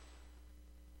VIII.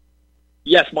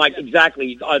 Yes, Mike,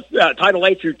 exactly. Title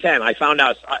 8 through 10. I found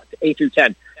out 8 through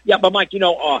 10. Yeah, but Mike,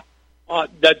 the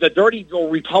dirty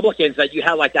Republicans that you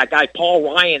had, like that guy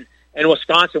Paul Ryan in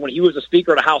Wisconsin when he was the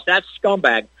Speaker of the House, that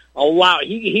scumbag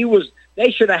they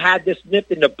should have had this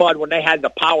nipped in the bud when they had the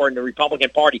power in the Republican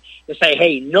Party to say,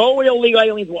 hey, no illegal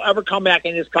aliens will ever come back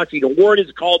in this country. The word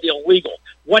is called illegal.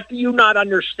 What do you not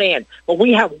understand? But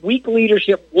we have weak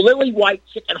leadership, lily white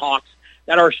chicken hawks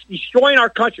that are destroying our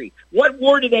country. What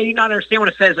word do they not understand when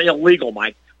it says illegal,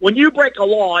 Mike? When you break a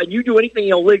law and you do anything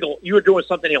illegal, you are doing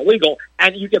something illegal,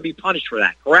 and you can be punished for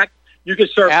that, correct? You can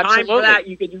serve time for that.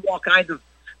 You can do all kinds of...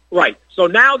 Right. So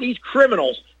now these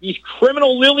criminal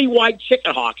lily white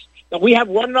chicken hawks that we have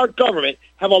running our government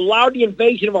have allowed the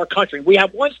invasion of our country. We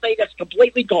have one state that's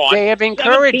completely gone. They have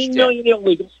encouraged 17 million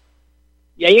illegals.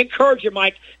 Yeah, they encourage it,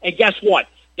 Mike. And guess what?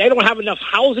 They don't have enough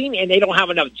housing and they don't have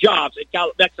enough jobs in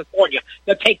California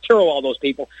to take care of all those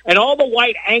people. And all the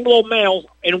white Anglo males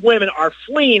and women are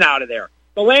fleeing out of there.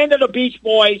 The land of the Beach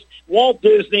Boys, Walt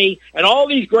Disney, and all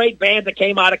these great bands that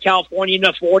came out of California in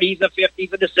the 40s, the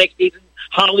 50s, and the 60s, and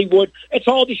Hollywood, it's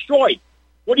all destroyed.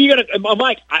 What are you going to...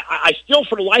 Mike, I still,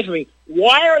 for the life of me,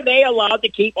 why are they allowed to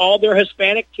keep all their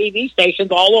Hispanic TV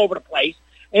stations all over the place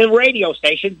and radio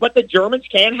stations, but the Germans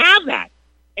can't have that?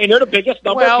 And they're the biggest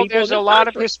number of people in the country.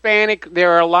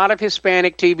 There are a lot of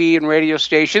Hispanic TV and radio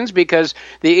stations because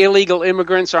the illegal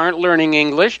immigrants aren't learning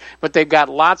English, but they've got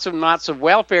lots and lots of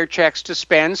welfare checks to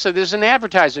spend, so there's an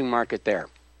advertising market there.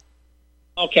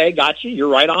 Okay, got you. You're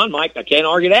right on, Mike. I can't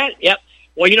argue that. Yep.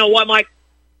 Well, you know what, Mike?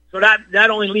 So that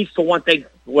only leads to one thing,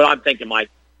 what I'm thinking, Mike.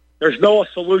 There's no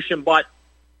solution but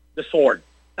the sword.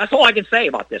 That's all I can say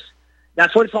about this.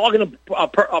 That's what it's all going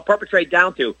to perpetrate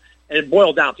down to and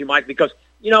boil down to, Mike, because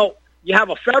you have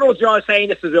a federal judge saying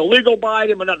this is illegal,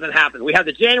 Biden, but nothing happens. We have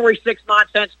the January 6th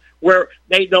nonsense where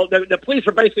the police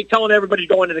are basically telling everybody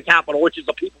to go into the Capitol, which is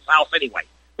the people's house anyway.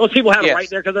 Those people have it right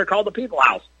there because they're called the people's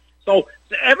house. So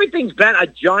everything's been a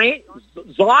giant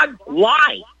Zog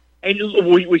lie. And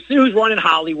we see who's running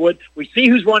Hollywood. We see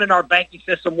who's running our banking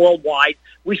system worldwide.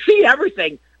 We see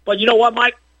everything. But you know what,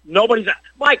 Mike?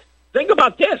 Mike, think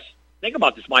about this. Think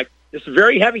about this, Mike. This is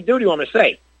very heavy duty, I'm going to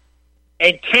say.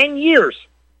 In 10 years,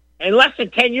 in less than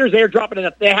 10 years, they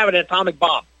have an atomic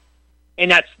bomb.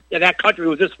 And that country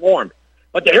was just formed.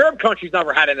 But the Arab countries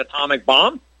never had an atomic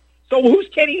bomb. So who's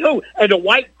kidding who? And the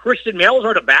white Christian males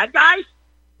are the bad guys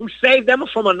who saved them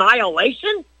from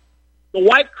annihilation? The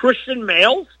white Christian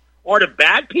males are the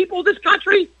bad people of this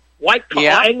country? White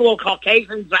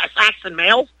Anglo-Caucasian Saxon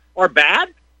males are bad?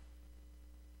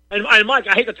 And Mike,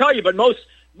 I hate to tell you, but most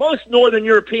Northern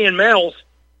European males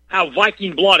have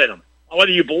Viking blood in them.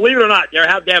 Whether you believe it or not, they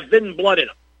have Viking blood in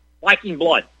them. Viking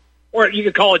blood. Or you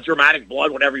could call it Germanic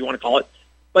blood, whatever you want to call it.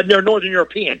 But they're Northern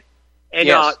European. And,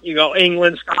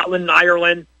 England, Scotland,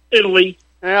 Ireland, Italy.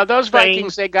 Yeah, those Spain.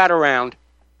 Vikings, they got around.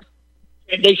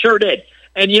 And they sure did.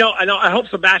 And, I hope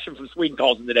Sebastian from Sweden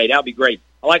calls in today. That would be great.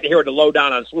 I'd like to hear the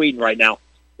lowdown on Sweden right now.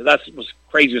 Because that's what's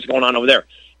crazy what's going on over there.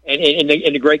 And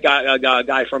the great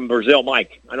guy from Brazil,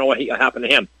 Mike. I know what happened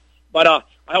to him. But I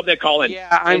hope they call in. Yeah,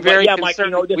 I'm very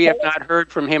concerned. Mike, we have not heard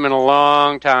from him in a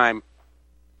long time.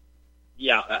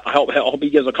 Yeah, I hope he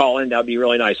gives a call in. That would be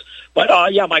really nice. But,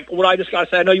 Mike, what I just got to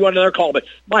say, I know you want another call, but,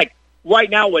 Mike, right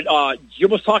now what Jim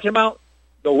was talking about,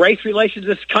 the race relations in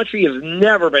this country has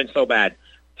never been so bad.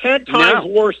 10 times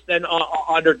worse than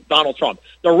under Donald Trump.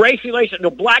 The race relations, the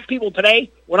black people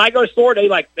today, when I go to the store,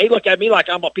 they look at me like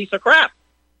I'm a piece of crap.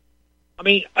 I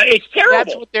mean, it's terrible.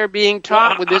 That's what they're being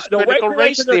taught with this critical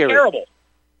race theory. Terrible.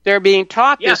 They're being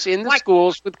taught this in the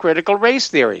schools with critical race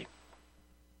theory.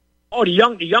 Oh, the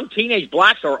young teenage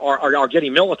blacks are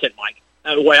getting militant, Mike.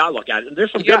 The way I look at it,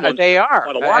 there's some good ones. They are.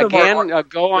 But a lot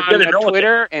go on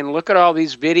Twitter and look at all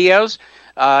these videos.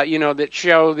 That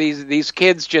show these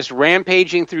kids just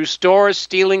rampaging through stores,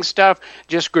 stealing stuff,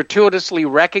 just gratuitously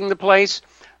wrecking the place.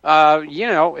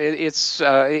 It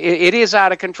is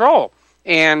out of control.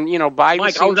 And,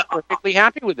 Biden seems perfectly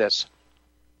happy with this.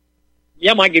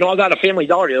 Yeah, Mike, I was at a Family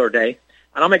Dollar the other day,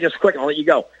 and I'll make this quick and I'll let you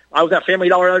go. I was at Family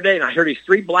Dollar the other day, and I heard these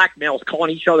 3 black males calling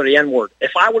each other the N-word.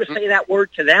 If I were to say that word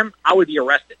to them, I would be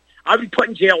arrested. I would be put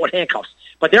in jail with handcuffs.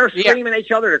 But they're screaming at each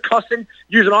other, they're cussing,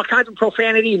 using all kinds of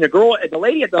profanity, and the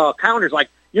lady at the counter is like,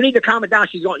 you need to calm it down.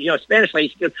 She's going, Spanish lady.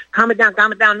 She goes, calm it down.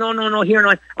 No, here.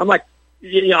 No. I'm like,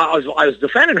 I was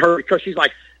defending her because she's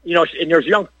like, and there's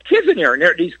young kids in there,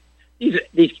 and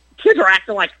these kids are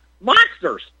acting like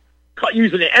monsters,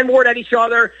 using the N-word at each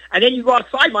other. And then you go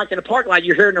outside, Mike, in the parking lot,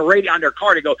 you're hearing the radio on their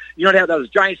car. They go, they have those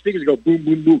giant speakers that go boom,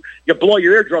 boom, boom. You blow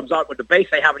your eardrums out with the bass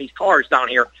they have in these cars down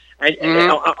here. And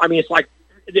I mean, it's like,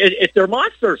 if they're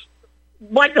monsters,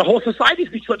 Mike, the whole society's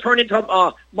turned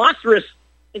into monstrous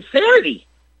insanity.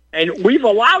 And we've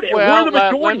allowed it. Well, we're the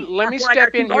majority. Let me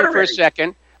step in here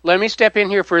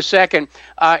for a second.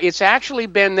 It's actually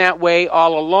been that way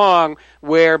all along,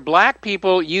 where black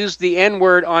people use the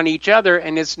N-word on each other,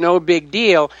 and it's no big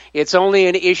deal. It's only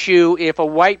an issue if a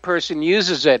white person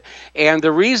uses it. And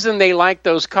the reason they like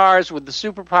those cars with the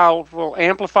super powerful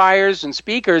amplifiers and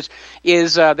speakers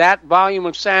is that volume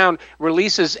of sound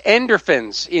releases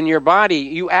endorphins in your body.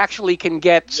 You actually can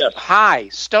get high,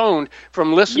 stoned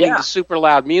from listening to super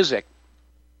loud music.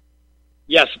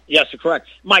 Yes, you're correct,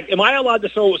 Mike. Am I allowed to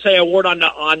say a word on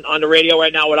the radio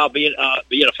right now without being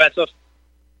offensive?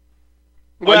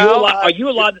 Well, are you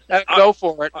allowed to go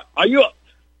for it? Are you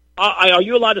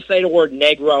allowed to say the word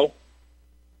Negro?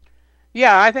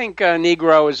 Yeah, I think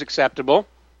Negro is acceptable.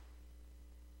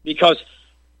 Because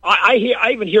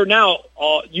I even hear now,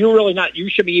 you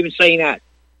should be even saying that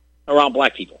around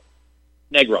black people,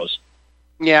 Negros.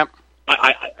 Yeah.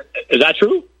 Is that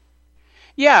true?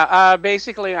 Yeah,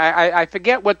 basically, I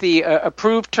forget what the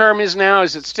approved term is now.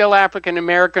 Is it still African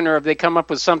American, or have they come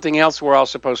up with something else we're all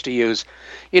supposed to use?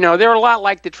 They're a lot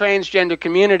like the transgender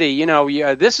community.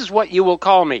 This is what you will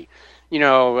call me.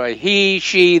 He,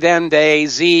 she, them, they,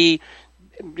 Z,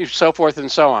 so forth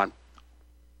and so on.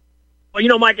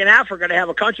 Well, Mike, in Africa, they have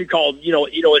a country called,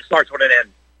 it starts with an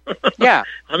N. Yeah.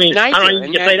 I mean, Niger. I don't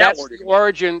even say that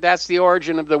word. That's the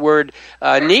origin of the word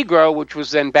Negro, which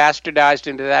was then bastardized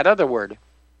into that other word.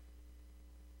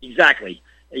 Exactly.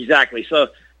 So,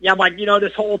 yeah, Mike,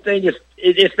 this whole thing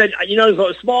it's been, there's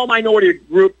a small minority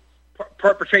group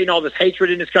perpetrating all this hatred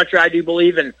in this country, I do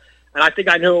believe, and I think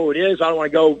I know who it is. I don't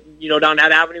want to go, down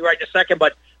that avenue right in a second,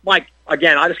 but, Mike,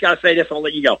 again, I just got to say this and I'll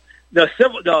let you go. The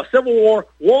Civil War,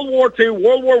 World War II,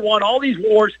 World War I, all these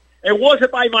wars, it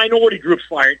wasn't by minority groups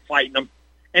fighting them.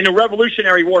 And the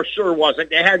Revolutionary War sure wasn't.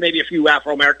 They had maybe a few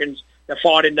Afro-Americans that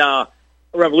fought in the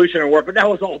Revolutionary War, but that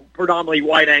was all predominantly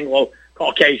white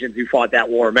Anglo-Caucasians who fought that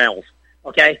war, males,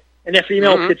 okay? And the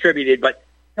females contributed, but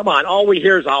come on, all we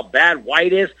hear is how bad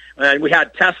white is. And we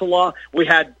had Tesla, we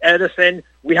had Edison,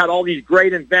 we had all these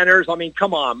great inventors. I mean,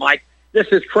 come on, Mike. This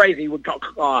is crazy. We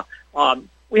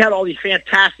had all these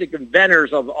fantastic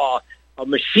inventors of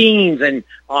machines and,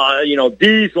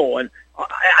 diesel. And,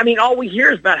 I mean, all we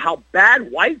hear is about how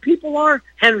bad white people are.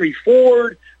 Henry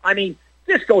Ford. I mean,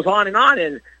 this goes on.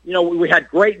 And, we had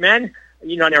great men,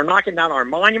 they're knocking down our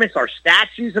monuments, our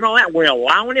statues and all that. We're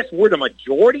allowing this. We're the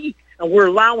majority. And we're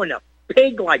allowing a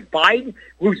pig like Biden,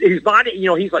 who's not,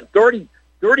 he's a dirty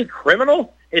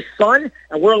criminal, his son.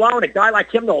 And we're allowing a guy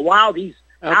like him to allow these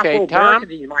Afro-Americans,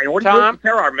 these minorities to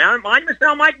tear our monuments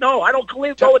now, Mike? No, I don't go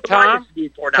with the monuments being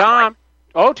torn down,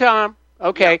 Mike. Tom.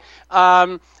 Okay.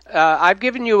 Yeah. I've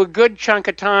given you a good chunk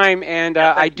of time, and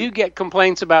I do get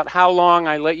complaints about how long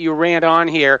I let you rant on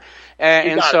here.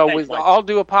 And so with all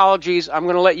due apologies, I'm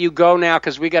going to let you go now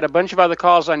because we got a bunch of other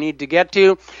calls I need to get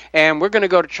to. And we're going to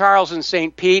go to Charles in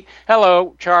St. Pete.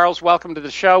 Hello, Charles. Welcome to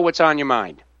the show. What's on your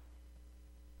mind?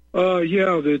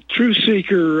 The Truth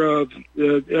Seeker, I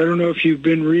don't know if you've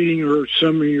been reading or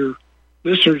some of your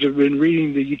listeners have been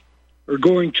reading or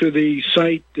going to the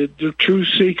site, the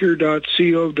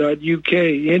truthseeker.co.uk.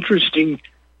 Interesting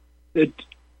that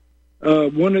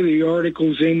one of the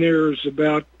articles in there is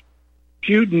about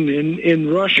Putin in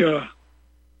Russia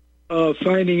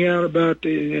finding out about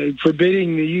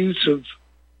forbidding the use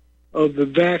of the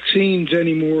vaccines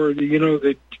anymore,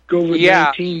 the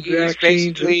COVID-19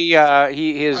 vaccines. Basically, he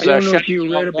is. I don't know if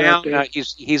you read about that.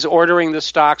 He's ordering the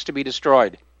stocks to be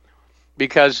destroyed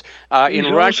because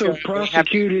in Russia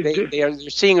they're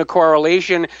seeing a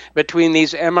correlation between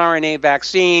these mRNA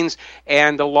vaccines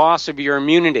and the loss of your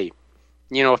immunity.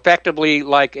 Effectively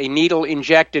like a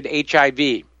needle-injected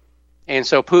HIV. And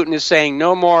so Putin is saying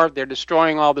no more. They're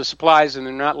destroying all the supplies and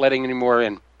they're not letting any more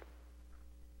in.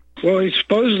 Well,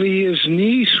 supposedly his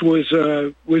niece was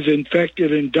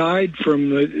infected and died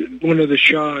from one of the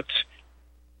shots.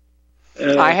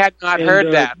 I had not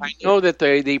heard that. I know that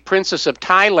the Princess of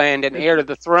Thailand and heir to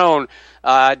the throne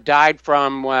died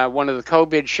from one of the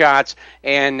COVID shots,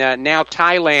 and now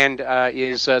Thailand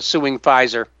is suing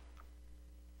Pfizer.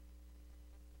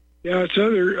 Yeah, it's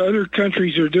other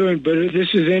countries are doing, but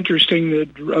this is interesting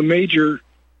that a major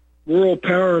world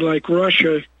power like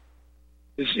Russia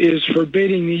is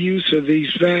forbidding the use of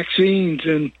these vaccines,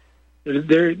 and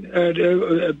there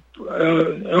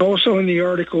also in the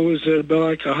article is that about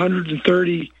like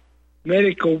 130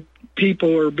 medical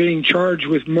people are being charged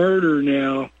with murder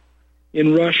now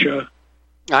in Russia.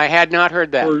 I had not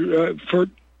heard that.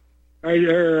 I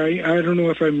don't know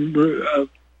if I'm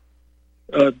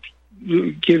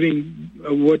giving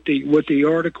what the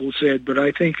article said, but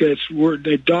I think that's where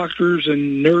the doctors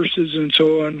and nurses and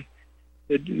so on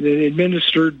that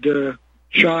administered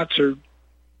shots are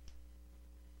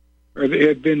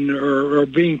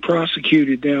being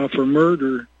prosecuted now for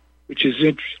murder, which is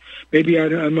interesting. Maybe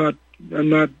I'm not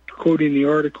quoting the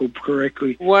article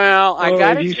correctly. Well, I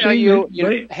got to tell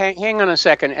you, hang on a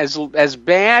second. As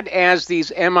bad as these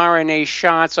mRNA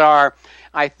shots are,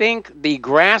 I think the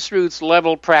grassroots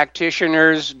level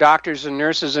practitioners, doctors and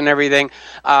nurses and everything,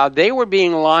 they were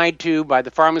being lied to by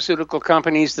the pharmaceutical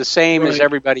companies the same as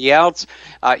everybody else.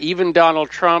 Even Donald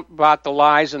Trump bought the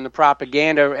lies and the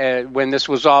propaganda when this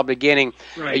was all beginning.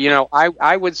 Right.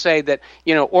 I would say that,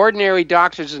 ordinary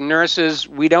doctors and nurses,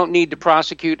 we don't need to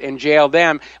prosecute and jail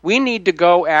them. We need to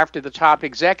go after the top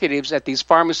executives at these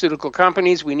pharmaceutical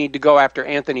companies. We need to go after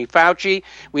Anthony Fauci.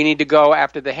 We need to go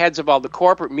after the heads of all the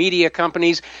corporate media companies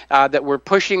that were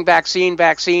pushing vaccine,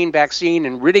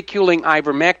 and ridiculing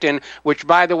ivermectin, which,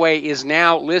 by the way, is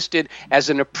now listed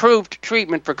as an approved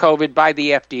treatment for COVID by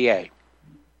the FDA.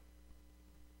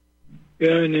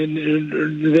 Yeah,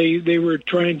 and they were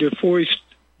trying to foist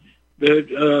the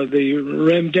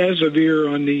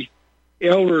remdesivir on the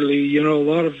elderly. A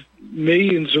lot of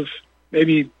millions of,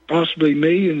 maybe possibly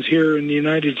millions here in the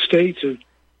United States have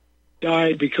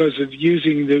died because of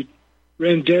using the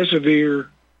remdesivir.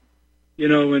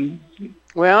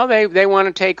 Well, they want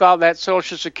to take all that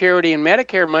Social Security and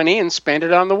Medicare money and spend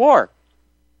it on the war.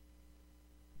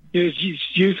 It's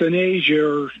euthanasia,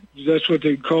 or that's what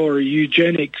they call it,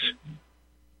 eugenics.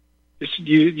 It's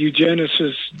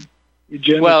eugenesis.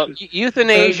 Well,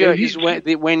 euthanasia is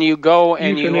when you go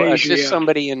and you assist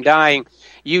somebody in dying.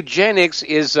 Eugenics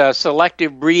is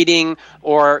selective breeding,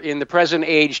 or in the present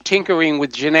age, tinkering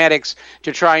with genetics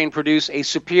to try and produce a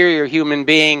superior human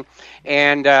being.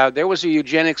 And there was a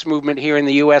eugenics movement here in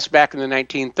the U.S. back in the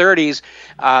 1930s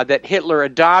that Hitler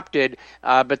adopted,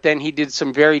 but then he did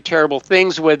some very terrible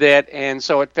things with it, and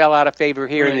so it fell out of favor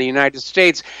here in the United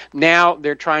States. Now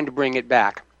they're trying to bring it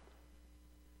back.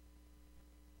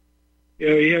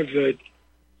 Yeah, we have that.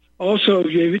 Also,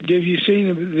 have you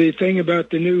seen the thing about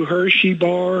the new Hershey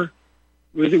bar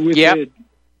with the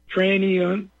tranny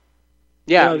on?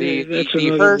 Yeah,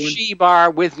 the Hershey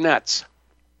bar with nuts.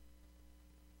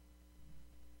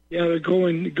 Yeah, they're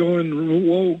going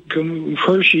woke. The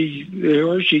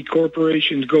Hershey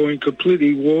Corporation's going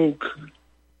completely woke.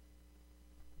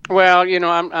 Well,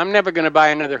 I'm never going to buy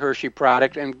another Hershey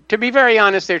product, and to be very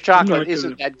honest, their chocolate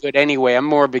isn't that good anyway. I'm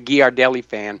more of a Ghirardelli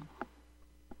fan.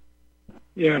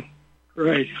 Yeah,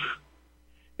 right.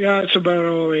 Yeah, that's about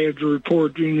all I have to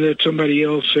report. Let somebody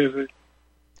else have it.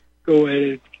 Go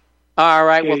ahead. All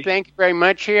right. Okay. Well, thank you very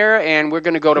much here, and we're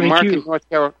going to go to Mark in North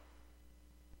Carolina.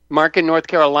 Mark in North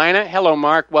Carolina. Hello,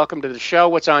 Mark. Welcome to the show.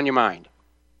 What's on your mind?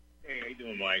 Hey, how you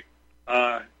doing, Mike?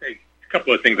 Hey, a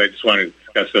couple of things I just wanted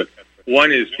to discuss.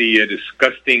 One is the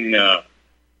disgusting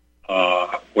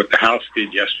what the House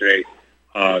did yesterday,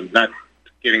 not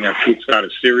getting our troops out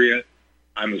of Syria.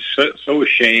 I'm so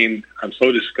ashamed. I'm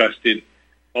so disgusted.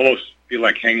 Almost feel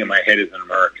like hanging my head as an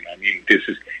American. I mean, this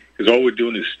is because all we're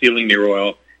doing is stealing their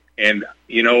oil. And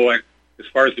you know what? As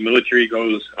far as the military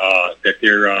goes, that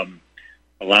they're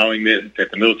allowing this,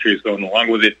 that the military is going along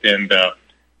with it, and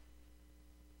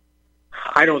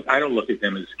I don't look at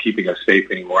them as keeping us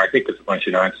safe anymore. I think it's a bunch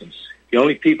of nonsense. The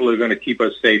only people that are going to keep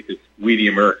us safe is we, the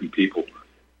American people.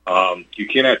 You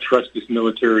cannot trust this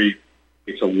military.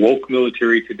 It's a woke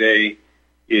military today.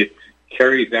 It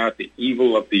carries out the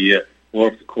evil of the more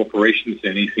of the corporations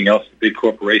than anything else. The big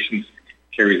corporations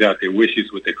carries out their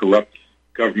wishes with the corrupt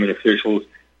government officials.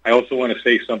 I also want to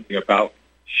say something about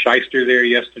Shyster there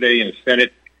yesterday in the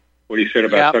Senate, what he said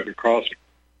about Tucker Carlson.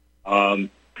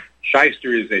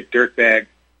 Shyster is a dirtbag.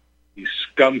 He's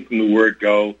scum from the word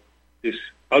go. This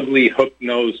ugly,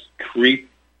 hook-nosed creep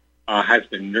has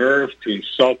the nerve to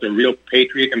insult a real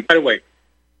patriot. And by the way,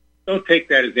 don't take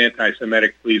that as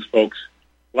anti-Semitic, please, folks.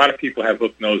 A lot of people have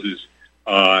hook noses,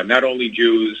 not only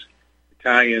Jews,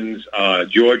 Italians,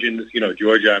 Georgians,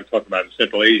 Georgia, I'm talking about in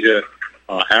Central Asia,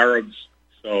 Arabs.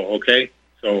 So, okay?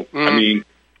 So, I mean,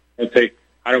 but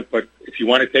if you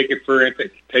want to take it for it,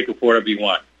 take it for whatever you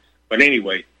want. But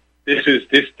anyway, this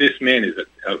man is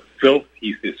a filth.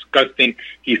 He's disgusting.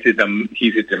 He's a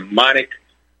demonic.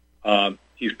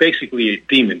 He's basically a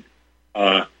demon.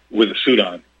 with a suit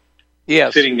on.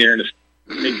 Yes. Sitting there.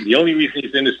 The only reason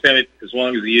he's in the Senate, as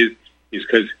long as he is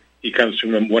because he comes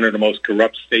from one of the most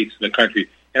corrupt states in the country.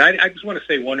 And I just want to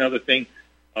say one other thing.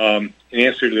 In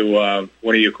answer to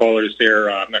one of your callers there,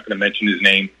 I'm not going to mention his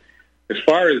name. As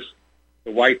far as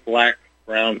the white, black,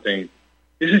 brown thing,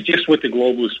 this is just what the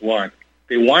globalists want.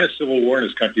 They want a civil war in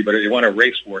this country, but they want a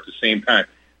race war at the same time.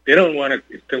 They don't want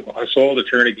us all to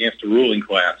turn against the ruling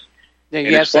class. And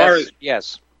yes,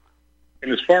 yes.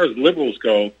 And as far as liberals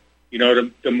go, you know,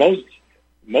 the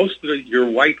most of your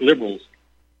white liberals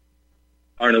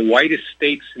are in the whitest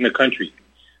states in the country.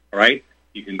 All right,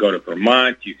 you can go to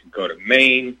Vermont, you can go to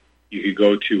Maine, you can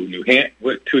go to New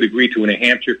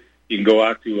Hampshire, you can go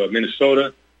out to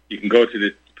Minnesota, you can go to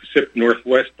the Pacific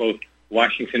Northwest, both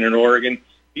Washington and Oregon.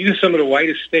 These are some of the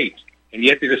whitest states, and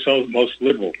yet they're the most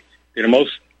liberal.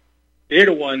 They're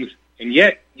the ones, and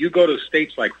yet you go to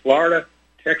states like Florida,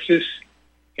 Texas,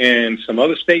 and some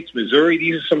other states, Missouri.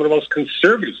 These are some of the most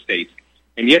conservative states,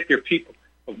 and yet they're people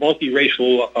of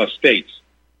multiracial states.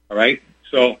 All right,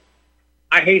 so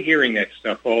I hate hearing that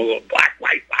stuff. Oh, black,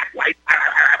 white.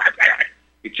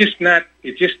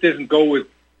 It just doesn't go with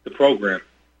the program.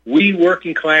 We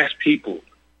working class people,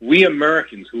 we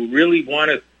Americans who really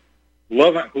want to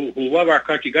who love our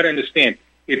country, got to understand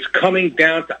it's coming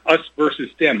down to us versus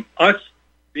them. Us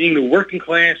being the working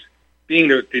class, being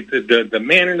the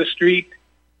man in the street,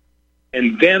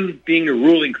 and them being the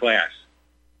ruling class.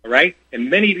 All right? And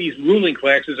many of these ruling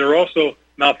classes are also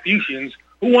Malthusians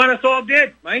who want us all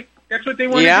dead, Mike. That's what they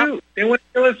want to do. They want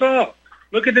to kill us all.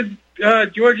 Look at the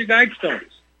Georgia Guidestones.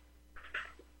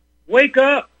 Wake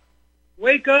up.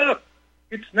 Wake up.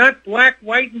 It's not black,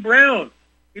 white, and brown.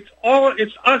 It's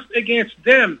us against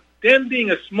them. Them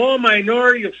being a small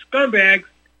minority of scumbags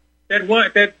that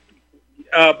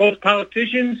both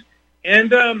politicians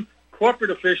and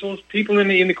corporate officials, people in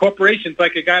the corporations,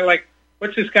 like a guy like,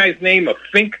 what's this guy's name? A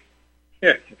Fink?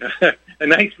 A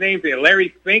nice name there,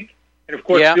 Larry Fink, and of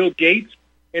course Bill Gates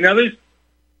and others.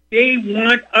 They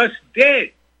want us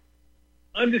dead.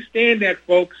 Understand that,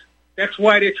 folks. That's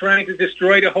why they're trying to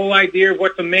destroy the whole idea of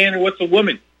what's a man and what's a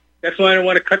woman. That's why I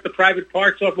want to cut the private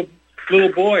parts off of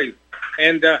little boys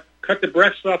and cut the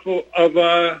breasts off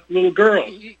of little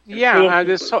girls. Yeah,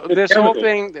 this whole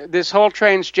thing, this whole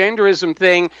transgenderism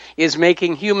thing is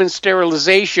making human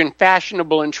sterilization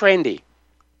fashionable and trendy.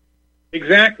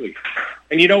 Exactly.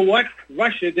 And you know what?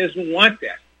 Russia doesn't want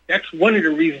that. That's one of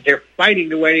the reasons they're fighting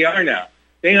the way they are now.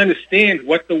 They understand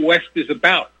what the West is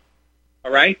about.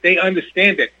 All right? They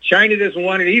understand that. China doesn't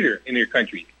want it either in their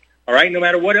country. All right? No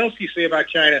matter what else you say about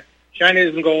China, China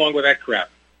doesn't go along with that crap.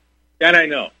 That I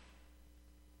know.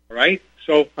 All right?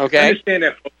 So understand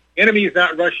that. The enemy is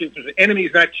not Russia. The enemy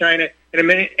is not China.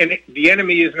 And the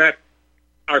enemy is not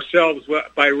ourselves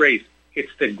by race.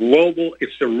 It's the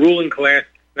ruling class,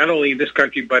 not only in this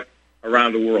country, but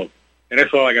around the world. And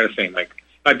that's all I got to say, Mike.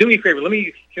 Do me a favor.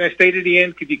 Can I stay to the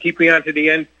end? Could you keep me on to the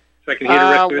end so I can hear the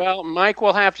rest of it? Well, Mike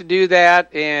will have to do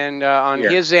that and on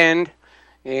his end.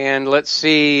 And let's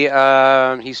see.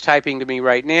 He's typing to me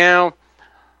right now.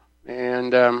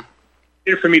 And did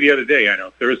it for me the other day. I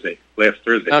know last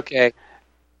Thursday. Okay.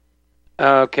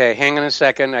 Hang on a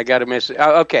second. I got to miss it.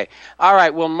 Okay. All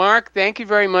right. Well, Mark, thank you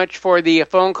very much for the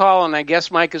phone call, and I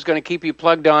guess Mike is going to keep you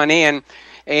plugged on in.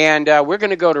 And we're going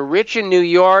to go to Rich in New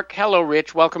York. Hello,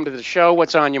 Rich. Welcome to the show.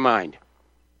 What's on your mind?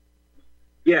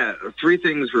 Yeah, 3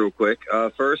 things real quick.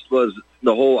 First was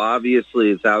the whole,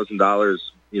 obviously, $1,000,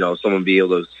 someone be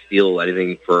able to steal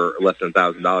anything for less than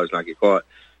 $1,000, not get caught.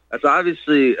 That's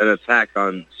obviously an attack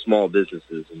on small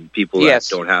businesses and people that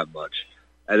don't have much.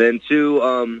 And then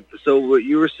 2, so what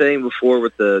you were saying before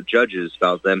with the judges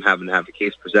about them having to have the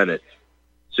case presented,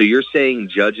 so you're saying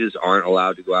judges aren't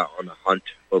allowed to go out on a hunt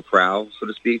or prowl, so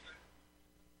to speak?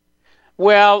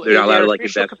 Well, they're not allowed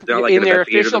to in their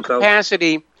official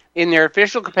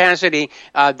capacity,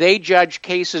 they judge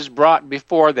cases brought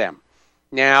before them.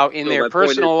 Now, in their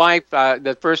personal life,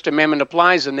 the First Amendment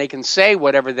applies, and they can say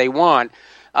whatever they want.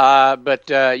 But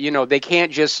they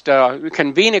can't just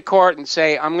convene a court and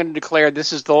say, I'm going to declare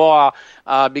this is the law,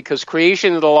 because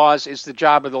creation of the laws is the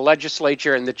job of the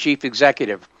legislature and the chief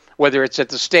executive, whether it's at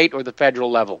the state or the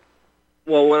federal level.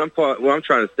 Well, what I'm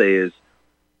trying to say is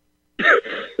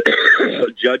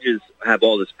judges have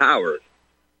all this power,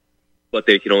 but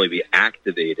they can only be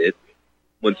activated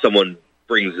when someone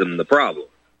brings them the problem.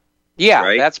 Yeah,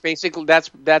 right? That's basically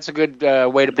that's a good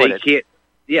way to put it.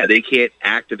 They can't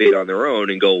activate on their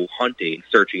own and go hunting,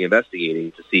 searching,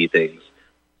 investigating to see things.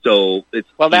 So it's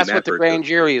that's what the grand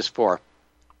jury is for.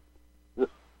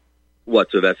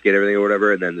 What, to investigate everything or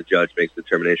whatever, and then the judge makes the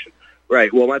determination.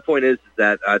 Right. Well, my point is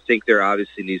that I think there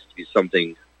obviously needs to be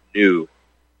something new,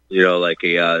 like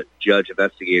a judge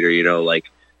investigator, like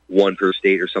one per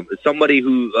state or something. Somebody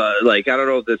who, I don't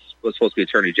know if this was supposed to be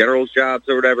Attorney General's jobs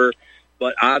or whatever,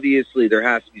 but obviously there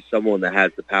has to be someone that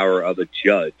has the power of a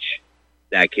judge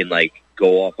that can,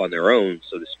 go off on their own,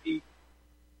 so to speak.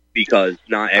 Because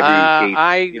not every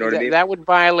case, you know what I mean? That would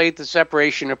violate the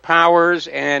separation of powers,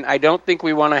 and I don't think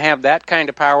we want to have that kind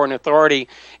of power and authority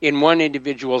in one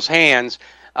individual's hands.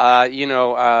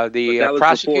 The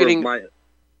prosecuting... That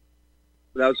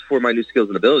was for my new skills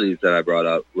and abilities that I brought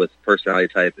up with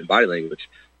personality type and body language.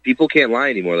 People can't lie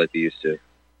anymore like they used to.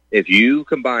 If you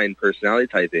combine personality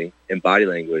typing and body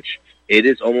language, it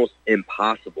is almost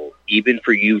impossible even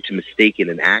for you to mistake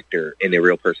an actor in their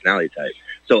real personality type.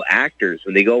 So actors,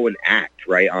 when they go and act,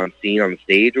 right, on scene, on the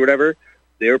stage or whatever,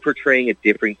 they're portraying a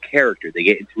different character. They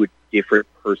get into a different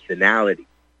personality,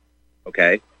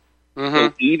 okay? Mm-hmm.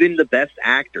 So even the best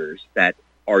actors that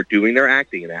are doing their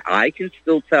acting, and I can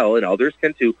still tell, and others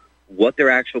can too, what their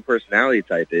actual personality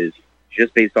type is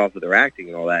just based off of their acting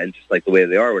and all that, and just the way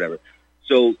they are or whatever.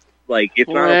 So, it's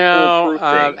not a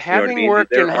foolproof thing. Having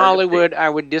worked in Hollywood, I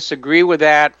would disagree with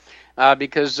that.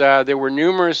 Because there were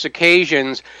numerous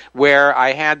occasions where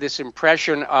I had this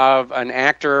impression of an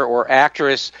actor or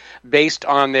actress based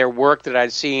on their work that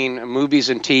I'd seen in movies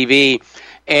and TV,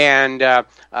 and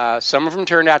some of them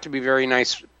turned out to be very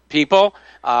nice people.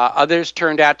 Others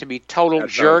turned out to be total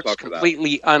jerks,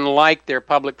 completely unlike their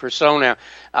public persona,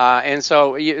 and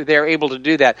so they're able to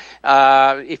do that.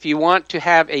 If you want to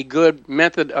have a good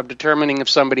method of determining if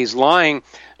somebody's lying,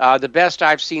 the best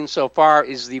I've seen so far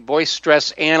is the voice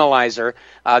stress analyzer,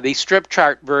 the strip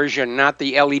chart version, not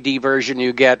the LED version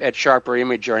you get at Sharper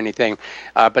Image or anything,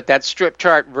 but that strip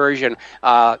chart version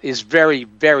is very,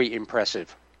 very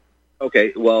impressive.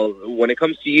 Okay, well, when it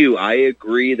comes to you, I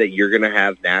agree that you're going to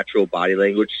have natural body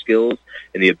language skills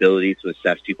and the ability to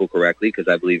assess people correctly because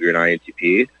I believe you're an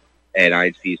INTP, and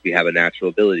INTPs, we have a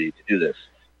natural ability to do this.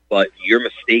 But you're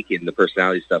mistaken the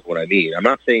personality stuff, what I mean. I'm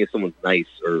not saying if someone's nice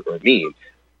or mean.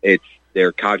 It's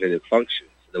their cognitive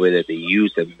functions, the way that they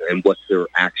use them, and what's their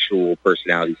actual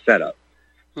personality setup.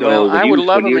 So I would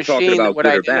love a machine that would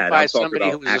identify somebody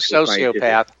who's a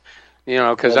sociopath.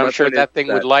 Because I'm sure that thing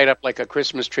would light up like a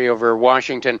Christmas tree over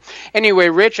Washington. Anyway,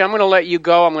 Rich, I'm going to let you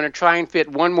go. I'm going to try and fit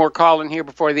one more call in here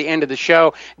before the end of the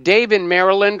show. Dave in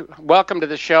Maryland, welcome to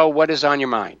the show. What is on your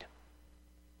mind?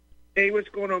 Hey, what's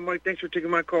going on, Mike? Thanks for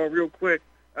taking my call real quick.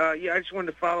 I just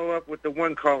wanted to follow up with the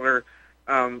one caller.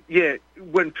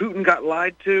 When Putin got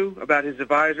lied to about his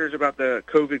advisors, about the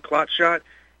COVID clot shot,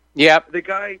 yep, the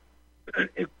guy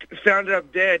found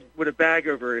up dead with a bag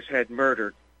over his head,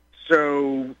 murdered.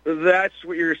 So that's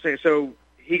what you're saying. So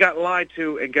he got lied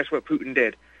to, and guess what Putin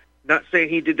did? Not saying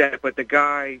he did that, but the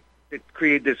guy that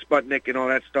created the Sputnik and all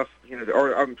that stuff,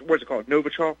 or what's it called,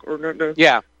 Novichok? Or no?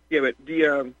 Yeah. Yeah, but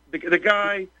the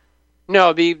guy...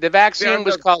 No, the vaccine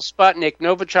was called Sputnik.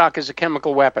 Novichok is a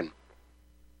chemical weapon.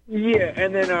 Yeah,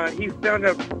 and then he found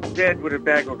up dead with a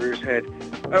bag over his head.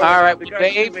 All right,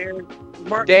 Dave.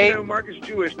 Dave, Mark is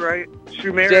Jewish, right?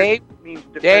 Shumer means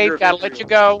Dave, gotta let you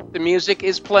go. The music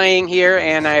is playing here,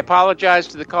 and I apologize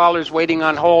to the callers waiting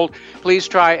on hold. Please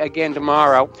try again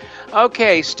tomorrow.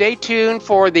 Okay, stay tuned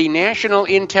for the National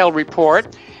Intel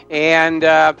Report. And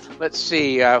let's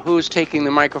see, who's taking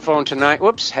the microphone tonight?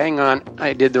 Whoops, hang on,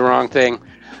 I did the wrong thing.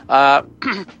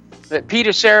 Peter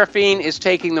Serafine is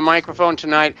taking the microphone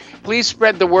tonight. Please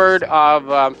spread the word of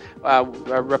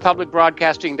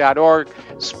republicbroadcasting.org.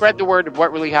 Spread the word of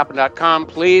whatreallyhappened.com.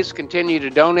 Please continue to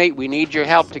donate. We need your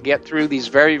help to get through these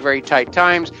very, very tight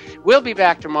times. We'll be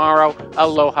back tomorrow.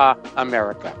 Aloha,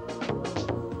 America.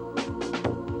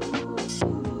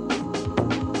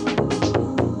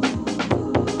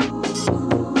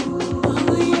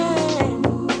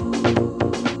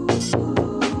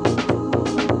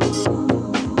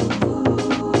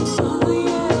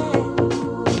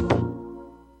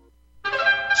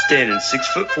 Standing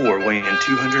 6'4", weighing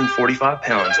 245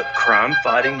 pounds of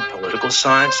crime-fighting, political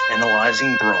science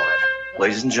analyzing brawn.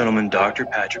 Ladies and gentlemen, Dr.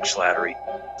 Patrick Slattery.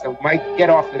 So, Mike, get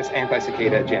off this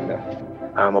anti-cicada agenda.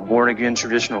 I'm a born-again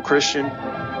traditional Christian,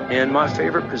 and my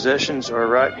favorite possessions are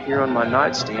right here on my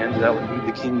nightstand. That would be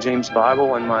the King James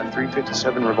Bible and my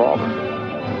 .357 revolver.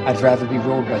 I'd rather be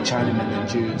ruled by Chinamen than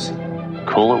Jews.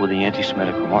 Cool it with the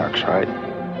anti-Semitic remarks, right?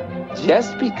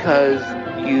 Just because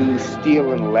you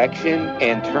steal an election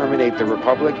and terminate the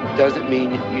republic doesn't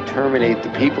mean you terminate the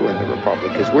people in the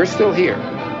republic, because we're still here.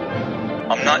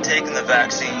 I'm not taking the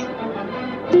vaccine.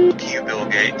 F*** you, Bill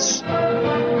Gates.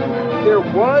 There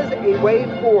was a way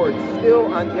forward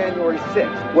still on January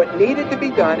 6th. What needed to be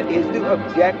done is to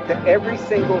object to every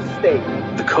single state.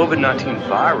 The COVID-19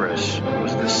 virus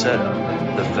was the setup.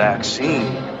 the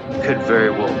vaccine could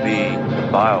very well be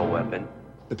the bioweapon.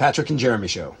 The Patrick and Jeremy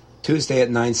Show, Tuesday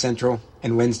at 9 Central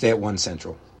and Wednesday at 1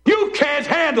 Central. You can't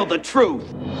handle the truth.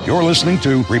 You're listening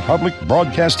to Republic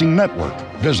Broadcasting Network.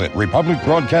 Visit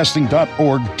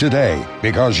republicbroadcasting.org today,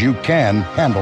 because you can handle